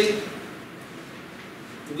Presley.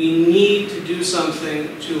 We need to do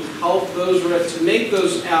something to help to make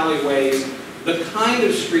those alleyways the kind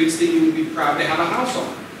of streets that you would be proud to have a house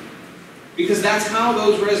on. Because that's how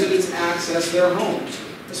those residents access their homes,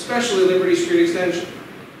 especially Liberty Street Extension.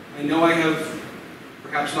 I know I have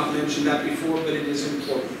perhaps not mentioned that before, but it is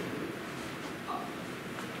important.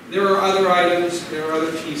 There are other items, there are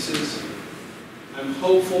other pieces. I'm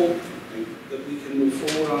hopeful that we can move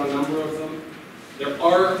forward on a number of them. There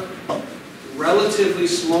are relatively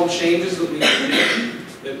small changes that we can make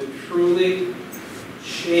that would truly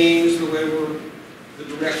change the way the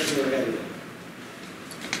direction we're headed in.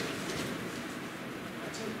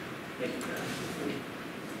 Thank you.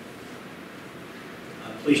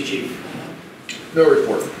 Police Chief. No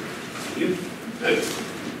report. You? No.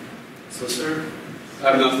 Solicitor? I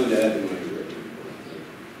have nothing to add to my report.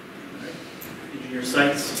 Engineer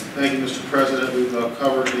Sites? Thank you, Mr. President. We've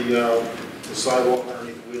covered the sidewalk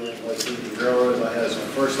underneath the Wheeling Lake Railroad. I had as my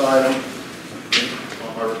first item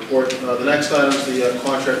on my report. The next item is the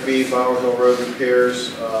Contract B, Bower Hill Road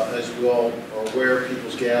repairs. As you all are aware,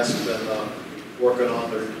 People's Gas has been working on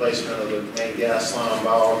the replacement of the main gas line on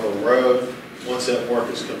Bower Hill Road. Once that work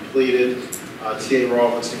is completed, TA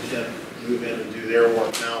Robinson can move in and do their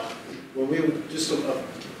work now. Just a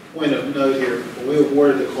point of note here, when we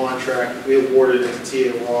awarded the contract, we awarded it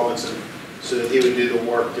to TA Robinson so that he would do the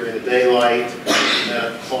work during the daylight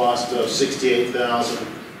at a cost of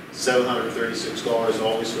 $68,736.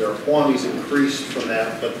 Obviously, our quantities increased from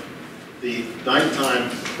that, but the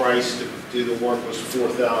nighttime price to do the work was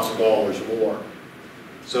 $4,000 more.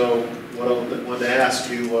 So what I wanted to ask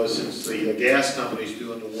you was, since the gas company's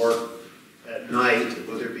doing the work at night,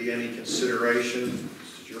 would there be any consideration,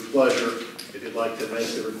 it's your pleasure, if you'd like to make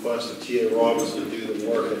the request of TA Robinson to do the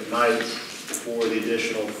work at night for the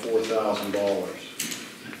additional $4,000? I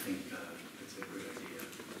think that's a good idea. I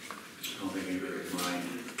don't think anybody would mind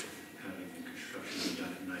having the construction be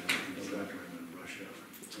done at night, during rush hour.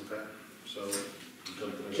 Okay, so.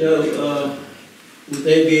 Joe, would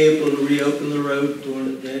they be able to reopen the road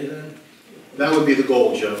during the day then? That would be the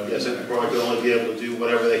goal, Joe. Yes, they probably could only be able to do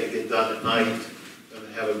whatever they could get done at night and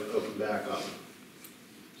have it open back up.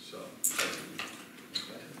 So. Okay.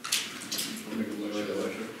 I'll make a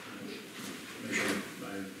motion. Motion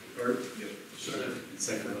by Bert. Yes.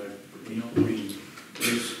 Second by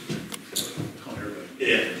Bruce. Call everybody.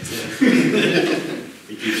 Yeah.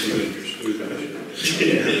 He keeps you in your smooth motion.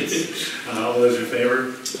 All those in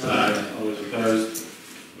favor? Aye. All those opposed?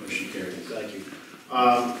 Motion carries. Thank you.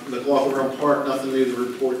 McLaughlin Park, nothing new to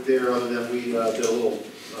report there other than we did a little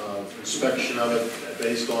inspection of it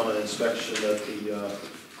based on an inspection that the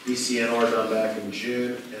DCNR done back in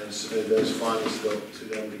June and submitted those findings to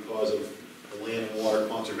them because of the land and water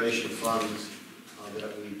conservation funds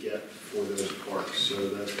that we get for those parks. So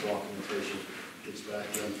that's documentation gets back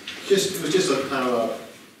to them. It was just a kind of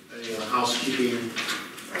a housekeeping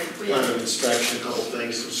kind of inspection, a couple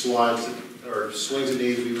things, some slides or swings that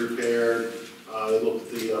need to be repaired. They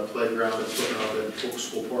looked at the playground that's putting up at Polk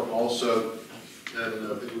School Park also, and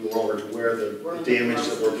I think we were already aware of the damage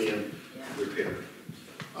that were being repaired.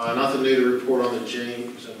 Nothing new to report on the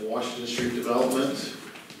James and Washington Street development.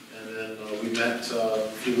 And then we met a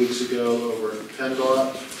few weeks ago over at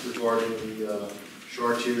PennDOT regarding the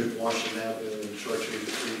Chartier and Washington Avenue and Chartier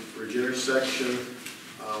Street Bridge intersection.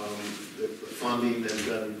 The funding has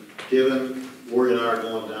been given. Lori and I are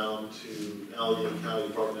going down to Allegheny County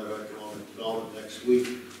Department of Economic Development next week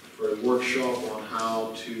for a workshop on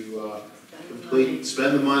how to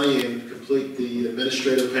spend the money and complete the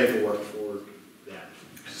administrative paperwork for that.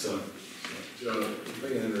 So, Joe, if I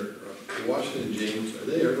can interrupt, Washington and James, are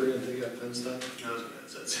they ever going to take out fence stuff? No,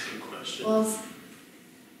 that's a good question. Well,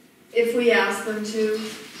 if we ask them to,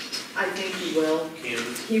 I think he will.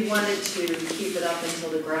 He wanted to keep it up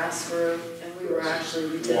until the grass grew, and we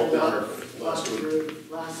did a walk through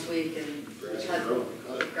last week, and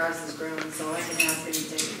grass is growing, so I can ask him to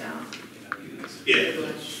take it down. Yeah.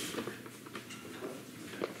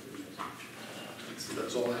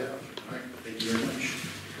 That's all I have. All right, thank you very much.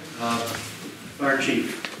 Fire Chief.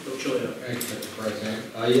 Chilio. Thanks, Mr. President.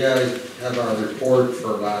 Yeah, I have our report for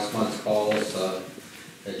last month's calls.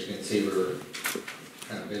 As you can see, we were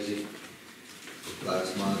kind of busy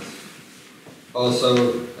last month.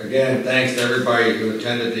 Also, again, thanks to everybody who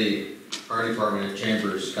attended the Fire Department and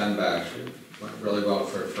Chambers gun bash. It went really well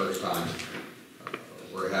for the first time.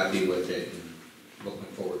 We're happy with it and looking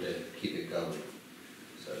forward to keep it going.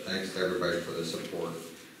 So thanks to everybody for the support.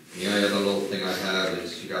 And the only other little thing I have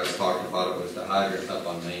is, you guys talked about it, was the hydrant up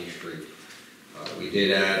on Main Street. We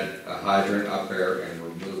did add a hydrant up there, and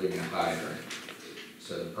we're moving a hydrant.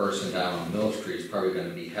 So the person down on Mill Street is probably going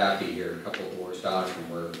to be happy here, a couple of doors down from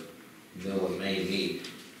where Mill and Main meet.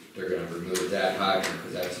 They're going to remove that hydrant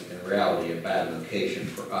because that's in reality a bad location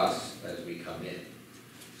for us as we come in.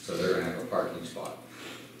 So they're going to have a parking spot.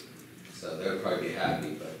 So they'll probably be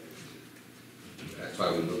happy, but that's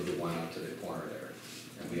why we moved the one up to the corner there.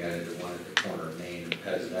 And we added the one at the corner of Main and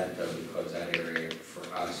Pezzamento because that area for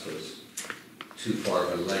us was too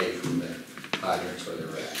far away from the hydrants where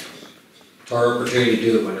they're at. It's our opportunity to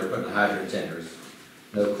do it when they're putting the hydrants in. There's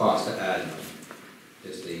no cost to add them,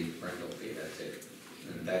 just the rental fee, that's it.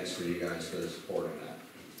 And thanks for you guys for the support on that.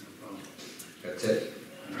 No problem. That's it.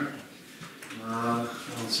 All right. I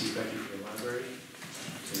don't see Becky for the library.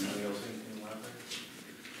 Is anybody else in the library?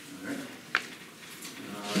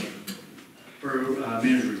 All right. For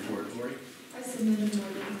manager report, Lori? I submitted more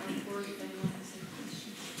than one report if anyone has any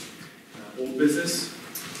questions. Old business?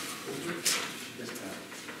 Yes, Pat.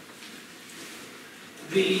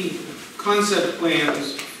 The concept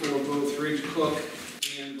plans for both Ridge Cook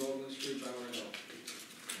and Golden Street Bower Hill.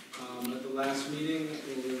 At the last meeting,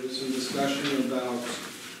 there was some discussion about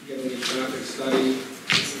getting a traffic study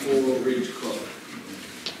for Ridge Cook.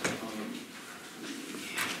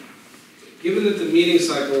 Given that the meeting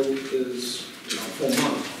cycle is a full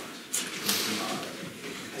month,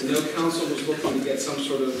 I know council was looking to get some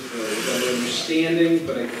sort of better understanding,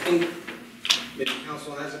 but I think maybe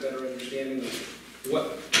council has a better understanding of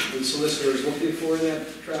what the solicitor is looking for in that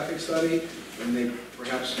traffic study, and they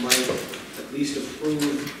perhaps might at least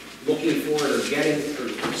approve looking for it or getting it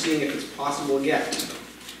or seeing if it's possible to get.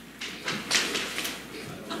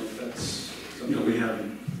 I don't know if that's something. No, we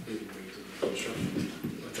haven't.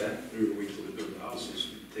 What's that? We were waiting till they build the houses,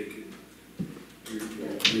 taking,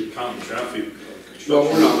 you're counting traffic. No,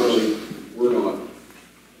 we're not really,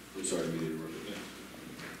 I'm sorry, to be interrupted.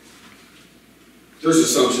 There's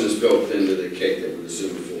assumptions built into the cake that would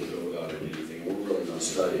assume a full build out and anything. We're really not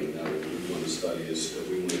studying that. What we want to study is that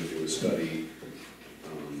we want to do a study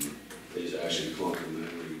that is actually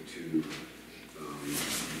complementary to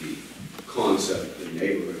the concept, the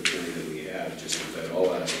neighborhood plan that we have, just look at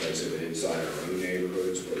all aspects of it inside our own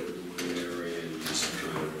neighborhoods, what we're doing in the area, and just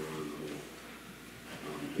kind of around the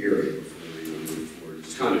whole area before we move forward.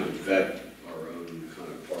 Just kind of vet our own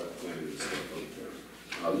kind of park plan and stuff like that.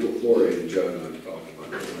 Lori and Joe and I have talked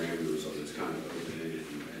about the parameters of this kind of open-ended,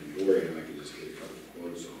 and Lori and I can just get a couple of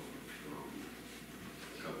quotes off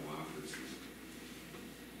a couple of outlets.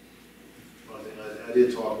 I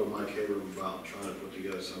did talk with Mike Abram about trying to put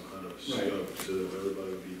together some kind of scope so that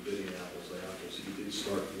everybody would be bidding apples to apples. He did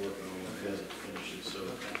start working on it, he hasn't finished it, so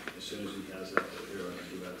as soon as he has that there, I can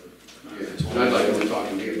do that. And I'd like to talk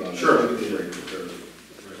to you about it. Sure.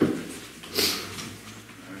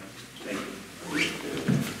 Thank you.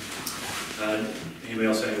 Anybody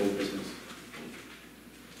else have any old business?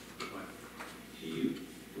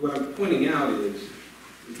 What I'm pointing out is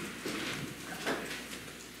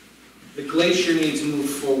the glacier needs to move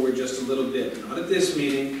forward just a little bit, not at this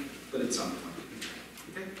meeting, but at some point.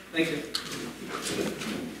 Okay, thank you.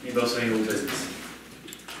 Anybody else have any old business?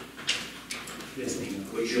 Yes, Nina.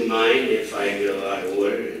 Would you mind if I go out of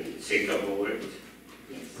order and say a couple words?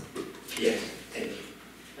 Yes. Yes, thank you.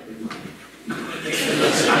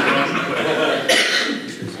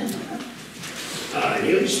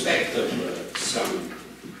 In respect of some,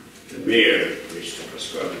 the mayor, Mr.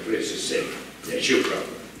 Pasquale, Chris has said that your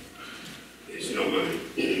problem is no mine.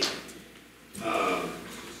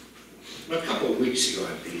 A couple of weeks ago, I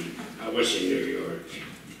believe, I was in New York.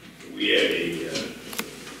 We had a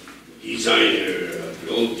designer, the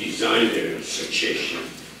old designer association.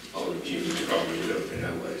 All of you probably know that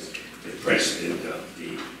I was the president of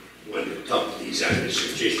one of the top design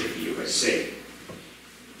associations of the USA.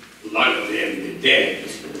 A lot of them are dead.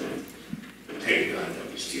 Thank God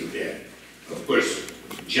I was still there. Of course,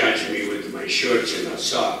 judge me with my shorts and my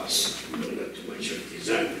socks. Not too much of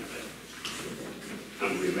design, but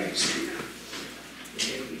I'm relaxing now.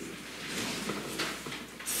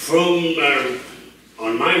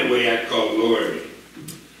 On my way, I called Lord.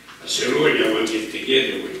 I said, Lord, I want to get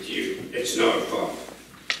together with you. It's not a problem.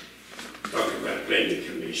 Talk about planning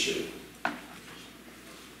commission.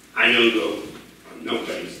 I don't go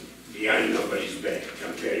behind nobody's back,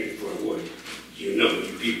 comparing forward. You know,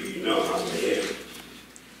 you people, you know how they am.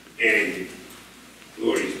 And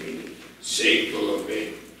Lori's been sick a little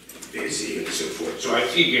bit, busy and so forth. So I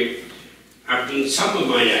figured I bring some of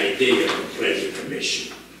my idea of the planning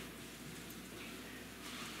commission.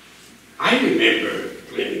 I remember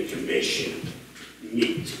planning commission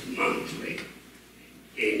meet monthly,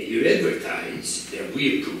 and you advertise that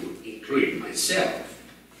we approve, including myself,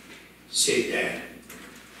 say that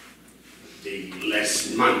the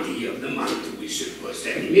last Monday of the month we supposed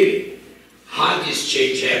to have a meeting. How this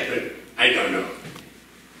change happened, I don't know.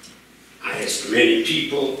 I asked many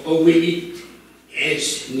people, oh, we meet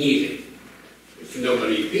as needed. If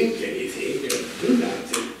nobody built anything, they'll do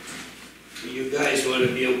nothing. You guys want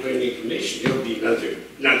to be on planning commission, there'll be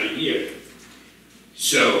another year.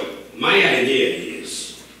 So my idea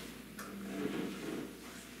is,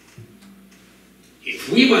 if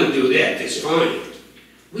we want to do that, that's fine.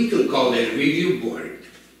 We can call that a review board.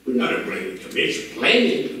 We're not a planning commission.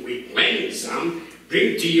 Planning, we're planning some,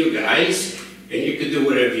 bring it to you guys, and you can do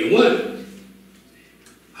whatever you want.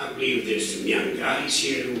 I believe there's some young guys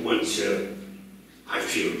here who want to, I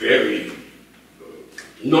feel very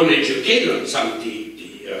non-educated on some of the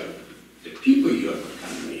people you have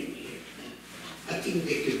coming in here. I think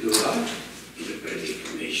they could do a lot in the planning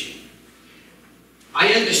commission.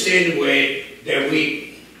 I understand the way that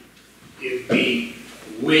it'd be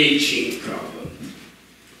waging problem,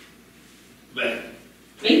 but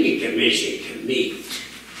planning commission can meet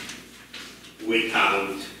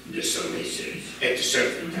without the solicitors at a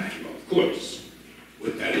certain time, of course,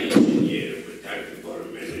 without an engineer, without the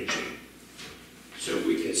borough manager. So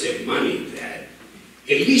we can save money in that.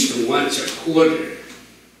 At least once a quarter,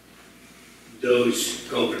 those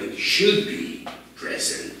companies should be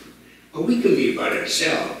present. But we can be by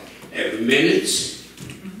ourselves, have minutes,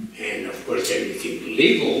 and of course everything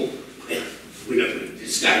legal. We're not going to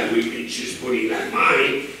discuss, we can just put in our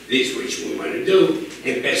mind this which we want to do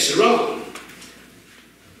and pass it on.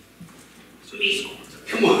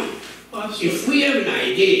 Come on. If we have an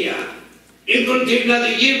idea, it's going to take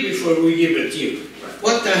another year before we give it to you.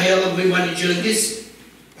 What the hell have we want to do in this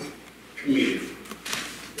community?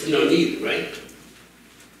 No need, right?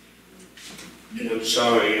 And I'm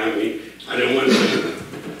sorry, I mean, I don't want to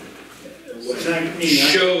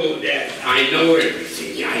show that I know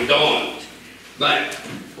everything. I don't. But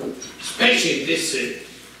especially in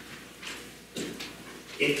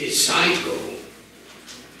this cycle,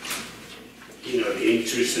 you know, the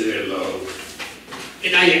interests are low.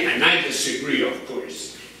 And I disagree, of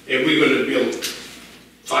course. If we're going to build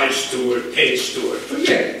 5-store, 10-store,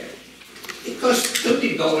 forget it. It costs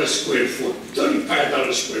 $30 square foot,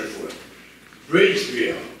 $35 square foot.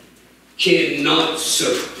 Bridgeville cannot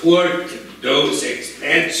support those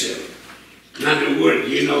expensive. In other words,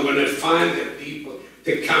 you're not going to find the people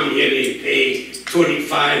to come here and pay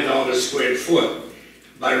 $25 square foot.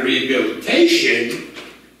 By rehabilitation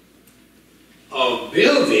of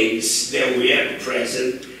buildings that we have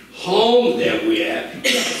present, home that we have,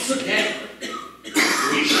 that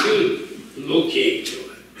we should look into it.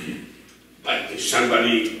 But if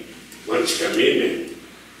somebody wants to come in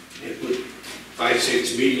and put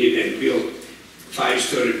 5-6 million and build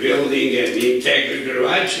 5-story building and integrated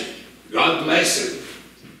garage, God bless him.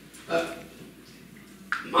 But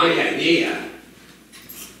my idea,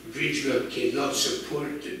 Bridgeville cannot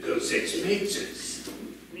support those expenses.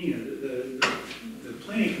 You know, the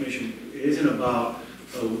planning commission isn't about,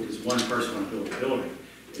 oh, does one person want to build a building?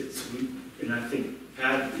 And I think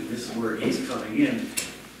Pat, and this is where he's coming in,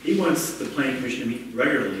 he wants the planning commission to meet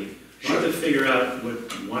regularly, not to figure out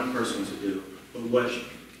what one person wants to do, but what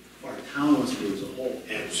our town wants to do as a whole.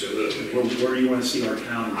 Absolutely. Where do you want to see our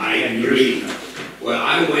town in 10 years agree. from now? Well,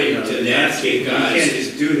 I went to that because... You can't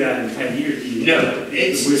just do that in 10 years. No,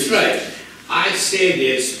 it's right. I say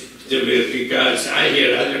this because I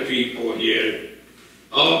hear other people here,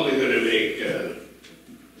 oh, we're going to make a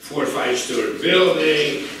 4 or 5-story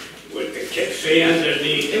building with a cafe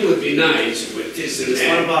underneath. It would be nice with this and that. It's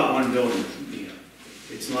not about one building.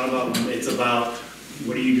 It's not about one. It's about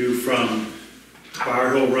what do you do from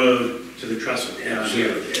Bar Hill Road to the trestle.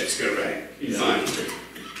 Absolutely, that's correct. You know, fine.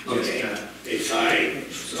 Okay. If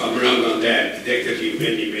I'm wrong on that, there could be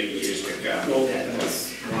many, many years to come. Well,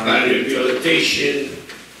 that's By rehabilitation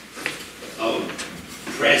of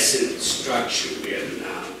present structure we have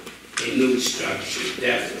now, a new structure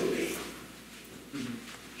definitely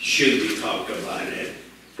should be talked about it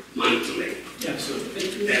monthly.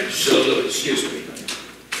 Absolutely. Absolutely, excuse me.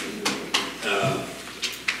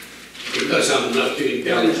 Because I'm not too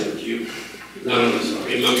intelligent, you No, I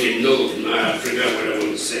forgot what I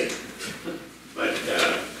want to say. But,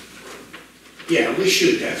 yeah, we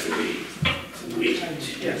should definitely meet.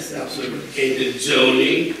 Yes, absolutely. And the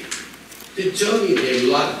zoning, they're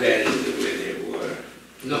a lot better than where they were,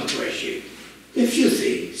 no question. A few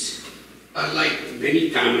things. I like, many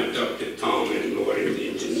times I talk to Tom and Lori, the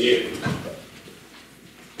engineer.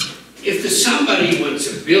 If somebody wants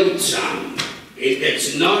to build some, and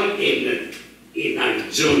that's not in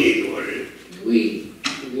our zoning order, we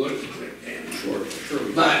work with them. Sure.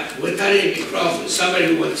 But without any problem, somebody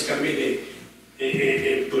who wants to come in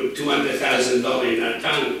and put $200,000 in our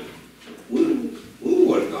town, we'll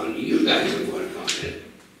work on it. You guys will work on it.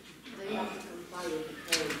 They have to comply with the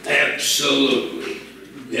code. Absolutely.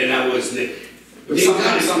 Then I wasn't. But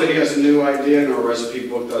sometimes somebody has a new idea and our recipe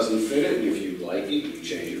book doesn't fit it, and if you like it, you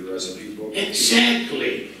change your recipe book.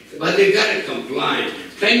 Exactly. But they got to comply.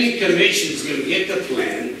 Planning commission is going to get the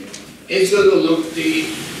plan. It's going to look the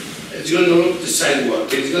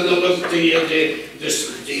sidewalk. It's going to look the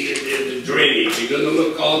drainage. It's going to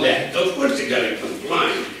look all that. Of course, they got to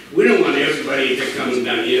comply. We don't want everybody to come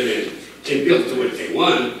down here and build to what they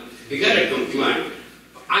want. They got to comply.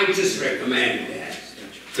 I just recommend that.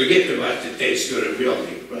 Forget about the taste of the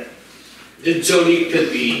building, but the zoning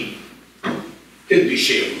could be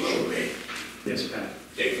shaped a little bit. Yes, Pat.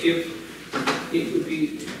 Thank you. It would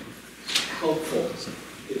be helpful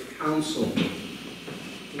if council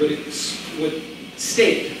would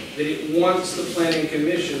state that it wants the planning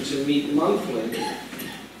commission to meet monthly,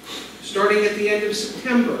 starting at the end of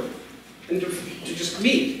September, and to just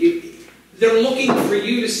meet. They're looking for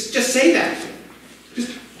you to just say that.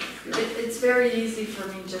 It's very easy for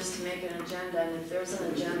me just to make an agenda, and if there's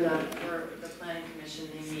an agenda for the planning commission,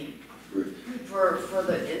 they meet.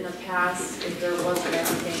 In the past, if there wasn't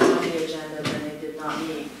anything on the agenda, then they did not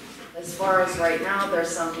meet. As far as right now, there's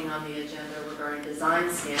something on the agenda regarding design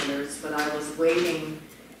standards, but I was waiting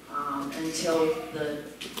until the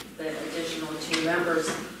additional 2 members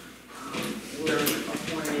were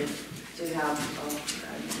appointed to have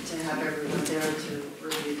everyone there to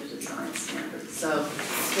review the design standards. So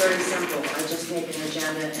it's very simple. I just make an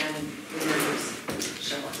agenda and the members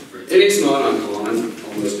show up. And it's not uncommon,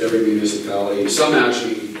 almost every municipality, some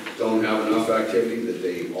actually don't have enough activity that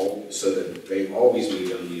they always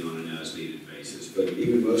meet only on an as-needed basis. But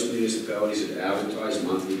even most municipalities that advertise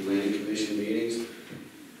monthly planning commission meetings,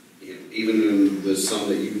 even in the some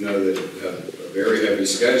that you know that have a very heavy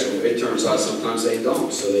schedule, it turns out sometimes they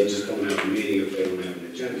don't, so they just don't have a meeting if they don't have an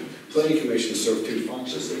agenda. Planning commissions serve 2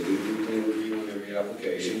 functions. They do plan review on every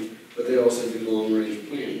application, but they also do long-range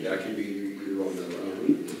planning. That can be either on their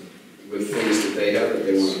own, with things that they have that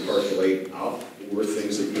they want to percolate up, or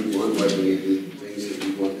things that you want, like when you do things that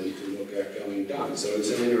you want them to look at going down. So it's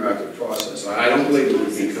an interactive process. I don't believe it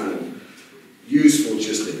would be kind of useful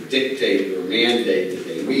just to dictate or mandate that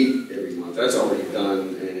they meet every month. That's already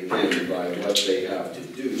done, and again, by what they have to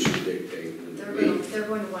do should dictate when they meet. They're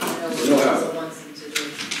going to want to know what council wants them to do.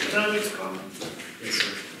 Can I make a comment? Yes,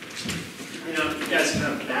 sir. You know, you guys kind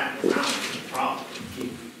of bat around the problem.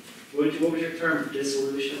 What was your term?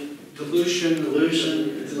 Dissolution? Dilution.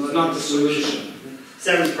 Dilution. It's not the solution.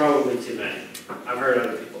 7's probably too many. I've heard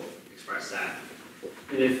other people express that.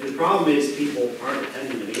 And if the problem is people aren't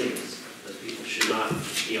attending the meetings, those people should not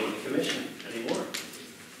be on the commission anymore.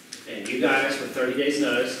 And you guys, with 30 days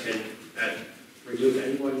notice, can remove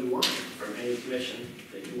anyone you want from any commission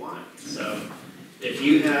that you want. So if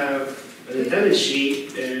you have an attendance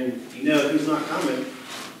sheet and you know who's not coming,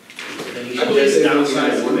 then you should just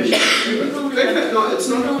downsize the commission. No, it's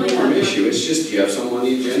not a form issue. It's just, do you have someone on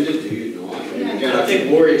the agenda? Do you not? And again, I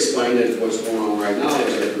think Lori explained that what's going on right now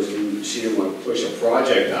is that she didn't want to push a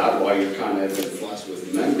project out while you're kind of in flux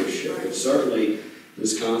with membership. But certainly,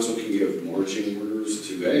 this council can give marching orders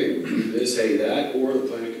to, hey, we do this, hey, that, or the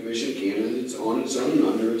planning commission can, and it's on its own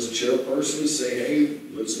under its chairperson, say, hey,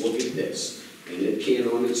 let's look at this. And it can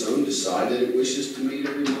on its own decide that it wishes to meet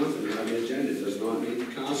every month and have an agenda. It does not need the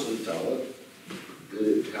council to tell it that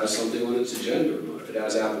it has something on its agenda or not. If it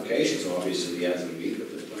has applications, obviously it has to meet, but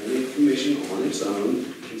the planning commission on its own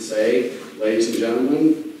can say, ladies and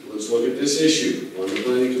gentlemen, let's look at this issue on the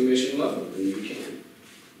planning commission level, and you can.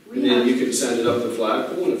 And then you can send it up the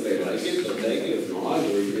flagpole, and if they like it, they'll take it. If not,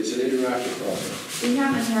 it's an interactive process.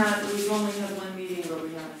 We've only had 1 meeting, but we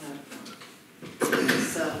haven't had one.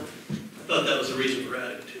 So. I thought that was the reason for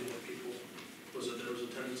adding 2 more people, was that there was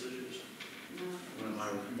attendance issues? No.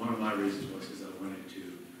 One of my reasons was I wanted to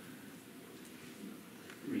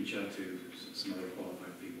reach out to some other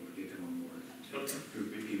qualified people to get them on board. Okay.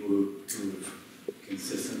 People who've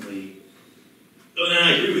consistently. Oh, and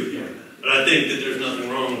I agree with you. But I think that there's nothing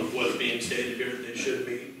wrong with what's being stated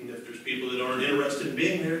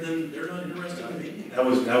being there, then they're not interested in meeting. That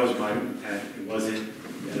was my intent. It wasn't,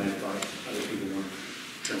 and I thought other people weren't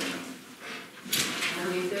showing up. I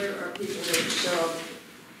mean, there are people that show up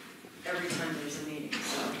every time there's a meeting,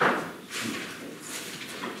 so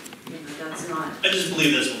it's, that's not. I just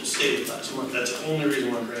believe that's what was stated last month. That's the only reason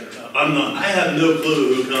why I'm bringing it up. I have no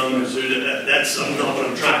clue who comes, that's not what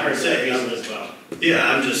I'm trying to say.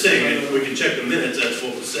 Yeah, I'm just saying, if we can check the minutes, that's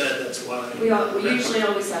what was said, that's why. We usually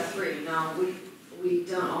always have 3, now we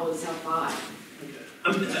don't always have 5.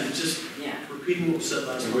 I'm just repeating what was said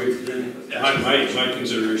last month. My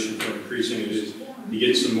consideration for increasing it is to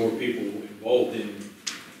get some more people involved in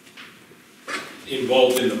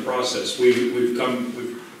the process. We've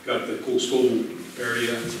got the cool school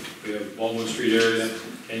area, we have Baldwin Street area,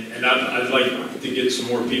 and I'd like to get some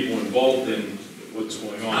more people involved in what's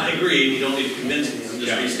going on. I agree, you don't need to convince me, I'm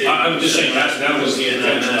just restating. I'm just saying that was the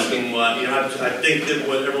intention. I'm asking what, I think that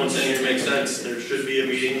what everyone's saying here makes sense. There should be a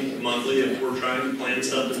meeting monthly if we're trying to plan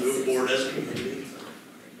stuff to move forward as a community.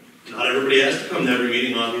 Not everybody has to come to every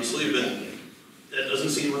meeting, obviously, but that doesn't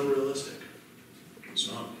seem unrealistic. It's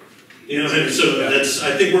not. So that's,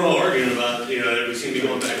 I think we're all arguing about, we seem to be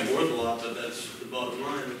going back and forth a lot, but that's the bottom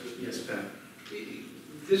line. Yes, Pat.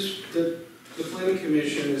 The planning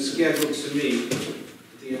commission is scheduled to meet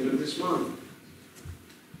at the end of this month.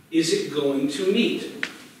 Is it going to meet?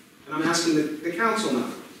 And I'm asking the council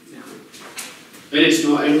now. And it's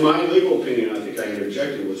not, in my legal opinion, I think I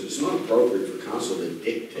interjected, was it's not appropriate for council to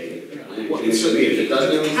dictate the planning commission meeting. It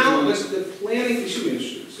doesn't. The planning, should be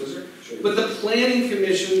interested, is there? But the planning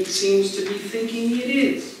commission seems to be thinking it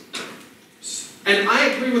is. And I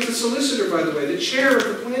agree with the solicitor, by the way. The chair of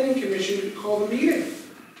the planning commission could call the meeting.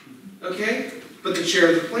 Okay? But the chair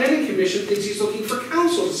of the planning commission thinks he's looking for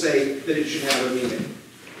council to say that it should have a meeting.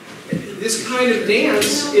 This kind of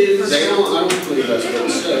dance is... I don't believe that's what it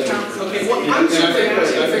said. Okay, well, I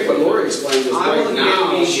think what Lori explained is right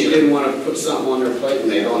now, she didn't want to put something on their plate and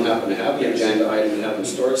they don't happen to have an agenda item and haven't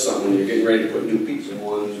started something, you're getting ready to put new people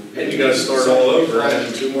on. And you gotta start all over,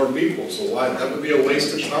 adding 2 more people, so why, that would be a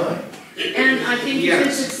waste of time. And I think you should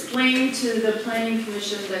explain to the planning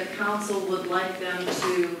commission that council would like them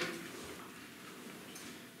to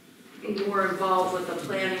be more involved with the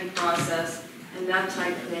planning process and that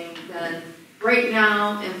type of thing. Then right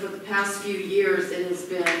now and for the past few years, it has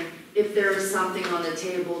been if there is something on the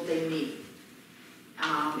table, they meet.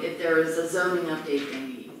 If there is a zoning update, they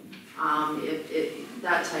meet.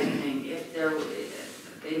 That type of thing. If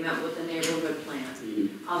they met with the neighborhood plan,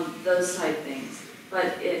 those type of things.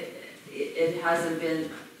 But it hasn't been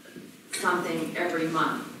something every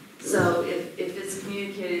month. So if it's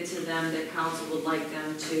communicated to them that council would like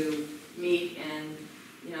them to meet and,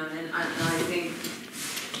 and I think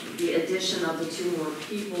the addition of the 2 more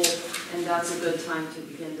people, and that's a good time to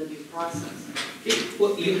begin the new process.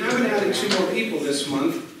 Well, you haven't added 2 more people this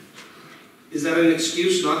month. Is that an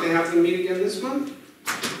excuse not to have them meet again this month?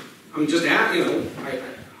 I'm just the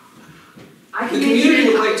community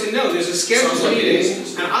would like to know. There's a scheduled meeting,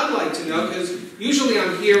 and I'd like to know, because usually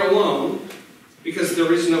I'm here alone, because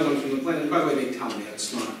there is no one from the planning. By the way, they tell me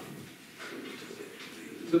it's not.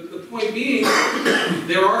 The point being,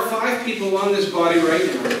 there are 5 people on this body right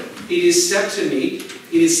now. It is set to meet.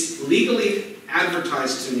 It is legally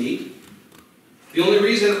advertised to meet. The only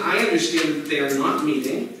reason I understand that they are not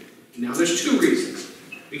meeting, now there's 2 reasons.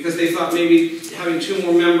 Because they thought maybe having 2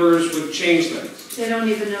 more members would change things. They don't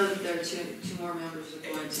even know that there are two more members are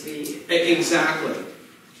going to be. Exactly.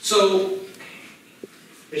 So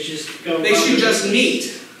they should just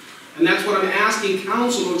meet. And that's what I'm asking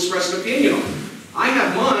council to express an opinion on. I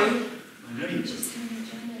have mine. I know you just.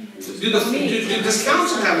 Does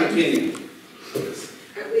council have an opinion?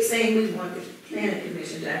 Are we saying we want the planning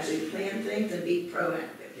commission to actually plan things and be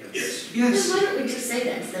proactive? Yes. Yes. Then why don't we just say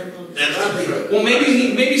that instead of... Well,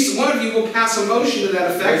 maybe one of you will pass a motion to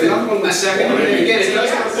that effect, another one would second. Again, it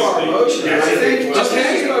doesn't require a motion. I think, just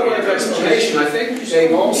by way of explanation, I think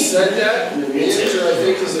they've all said that, and the manager, I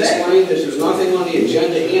think, has explained that there's nothing on the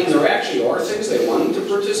agenda, and there actually are things they want them to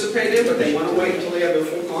participate in, but they want to wait until they have their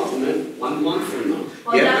full complement 1 month from now.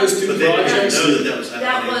 Well, yeah, those 2 projects.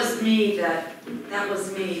 That was me that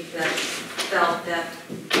felt that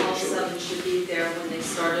all 7 should be there when they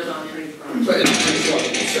started on every project. But it makes a lot of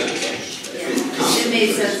sense. Yeah, it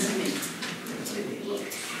made sense to me.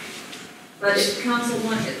 But if council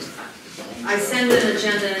wanted, I send an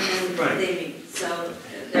agenda and they meet, so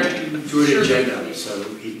they're... Do an agenda so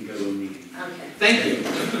he can go to a meeting. Okay. Thank you.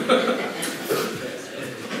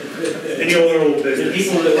 Any other old business?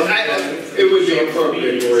 It would be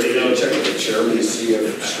appropriate for you to check with the chairman to see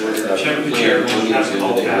if she wants to have check with the chairman, have a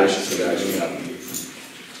call back.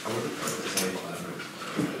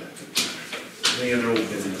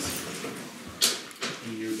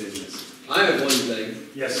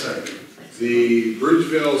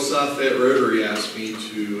 Bridgeville South Fayette Rotary asked me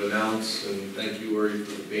to announce, and thank you, Lori,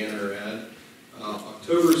 for the banner ad.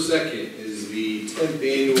 October 2nd is the 10th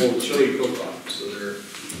annual chili cook-off, so they're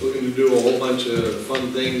looking to do a whole bunch of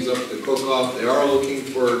fun things up at the cook-off. They are looking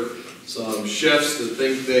for some chefs that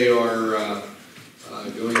think they are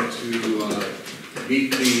going to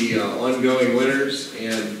beat the ongoing winners,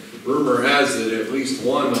 and rumor has it at least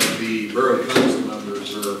one of the borough council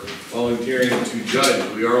members are volunteering to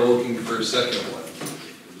judge. We are looking for a second one.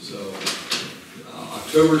 So,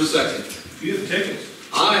 October 2nd. You have tickets.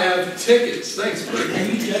 I have tickets. Thanks, Bert.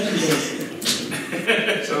 And you judging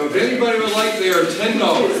So if anybody would like, they are $10.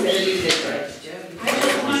 I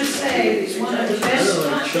just want to say, it's one of the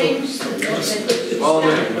best things that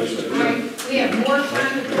we have more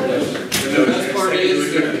time to do. And the best part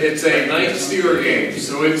is that it's a night Steeler game,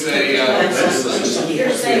 so it's a,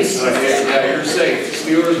 You're safe. yeah, you're safe.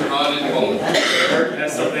 Steelers are not involved. Eric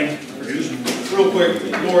has something for you? Real quick,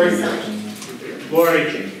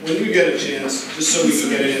 Lori, when you get a chance, just so we can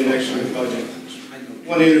get it in next year's budget, I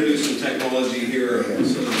want to introduce some technology here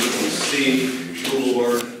so that we can see Google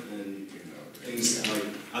Earth and things like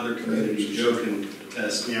other communities. Joe can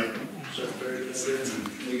attest. Yeah.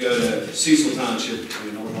 We go to Cecil Township,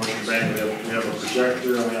 we have a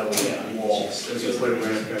projector and we have a wall.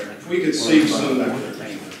 If we could see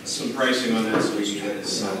some pricing on that so we can get it.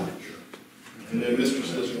 And then, Mr.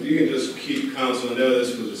 Solicitor, if you can just keep counsel, I know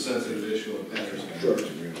this was a sensitive issue in Patterson. Sure.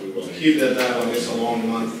 Keep that dialogue, it's a long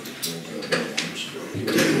month.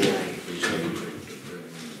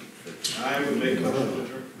 I would make a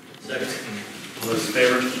motion.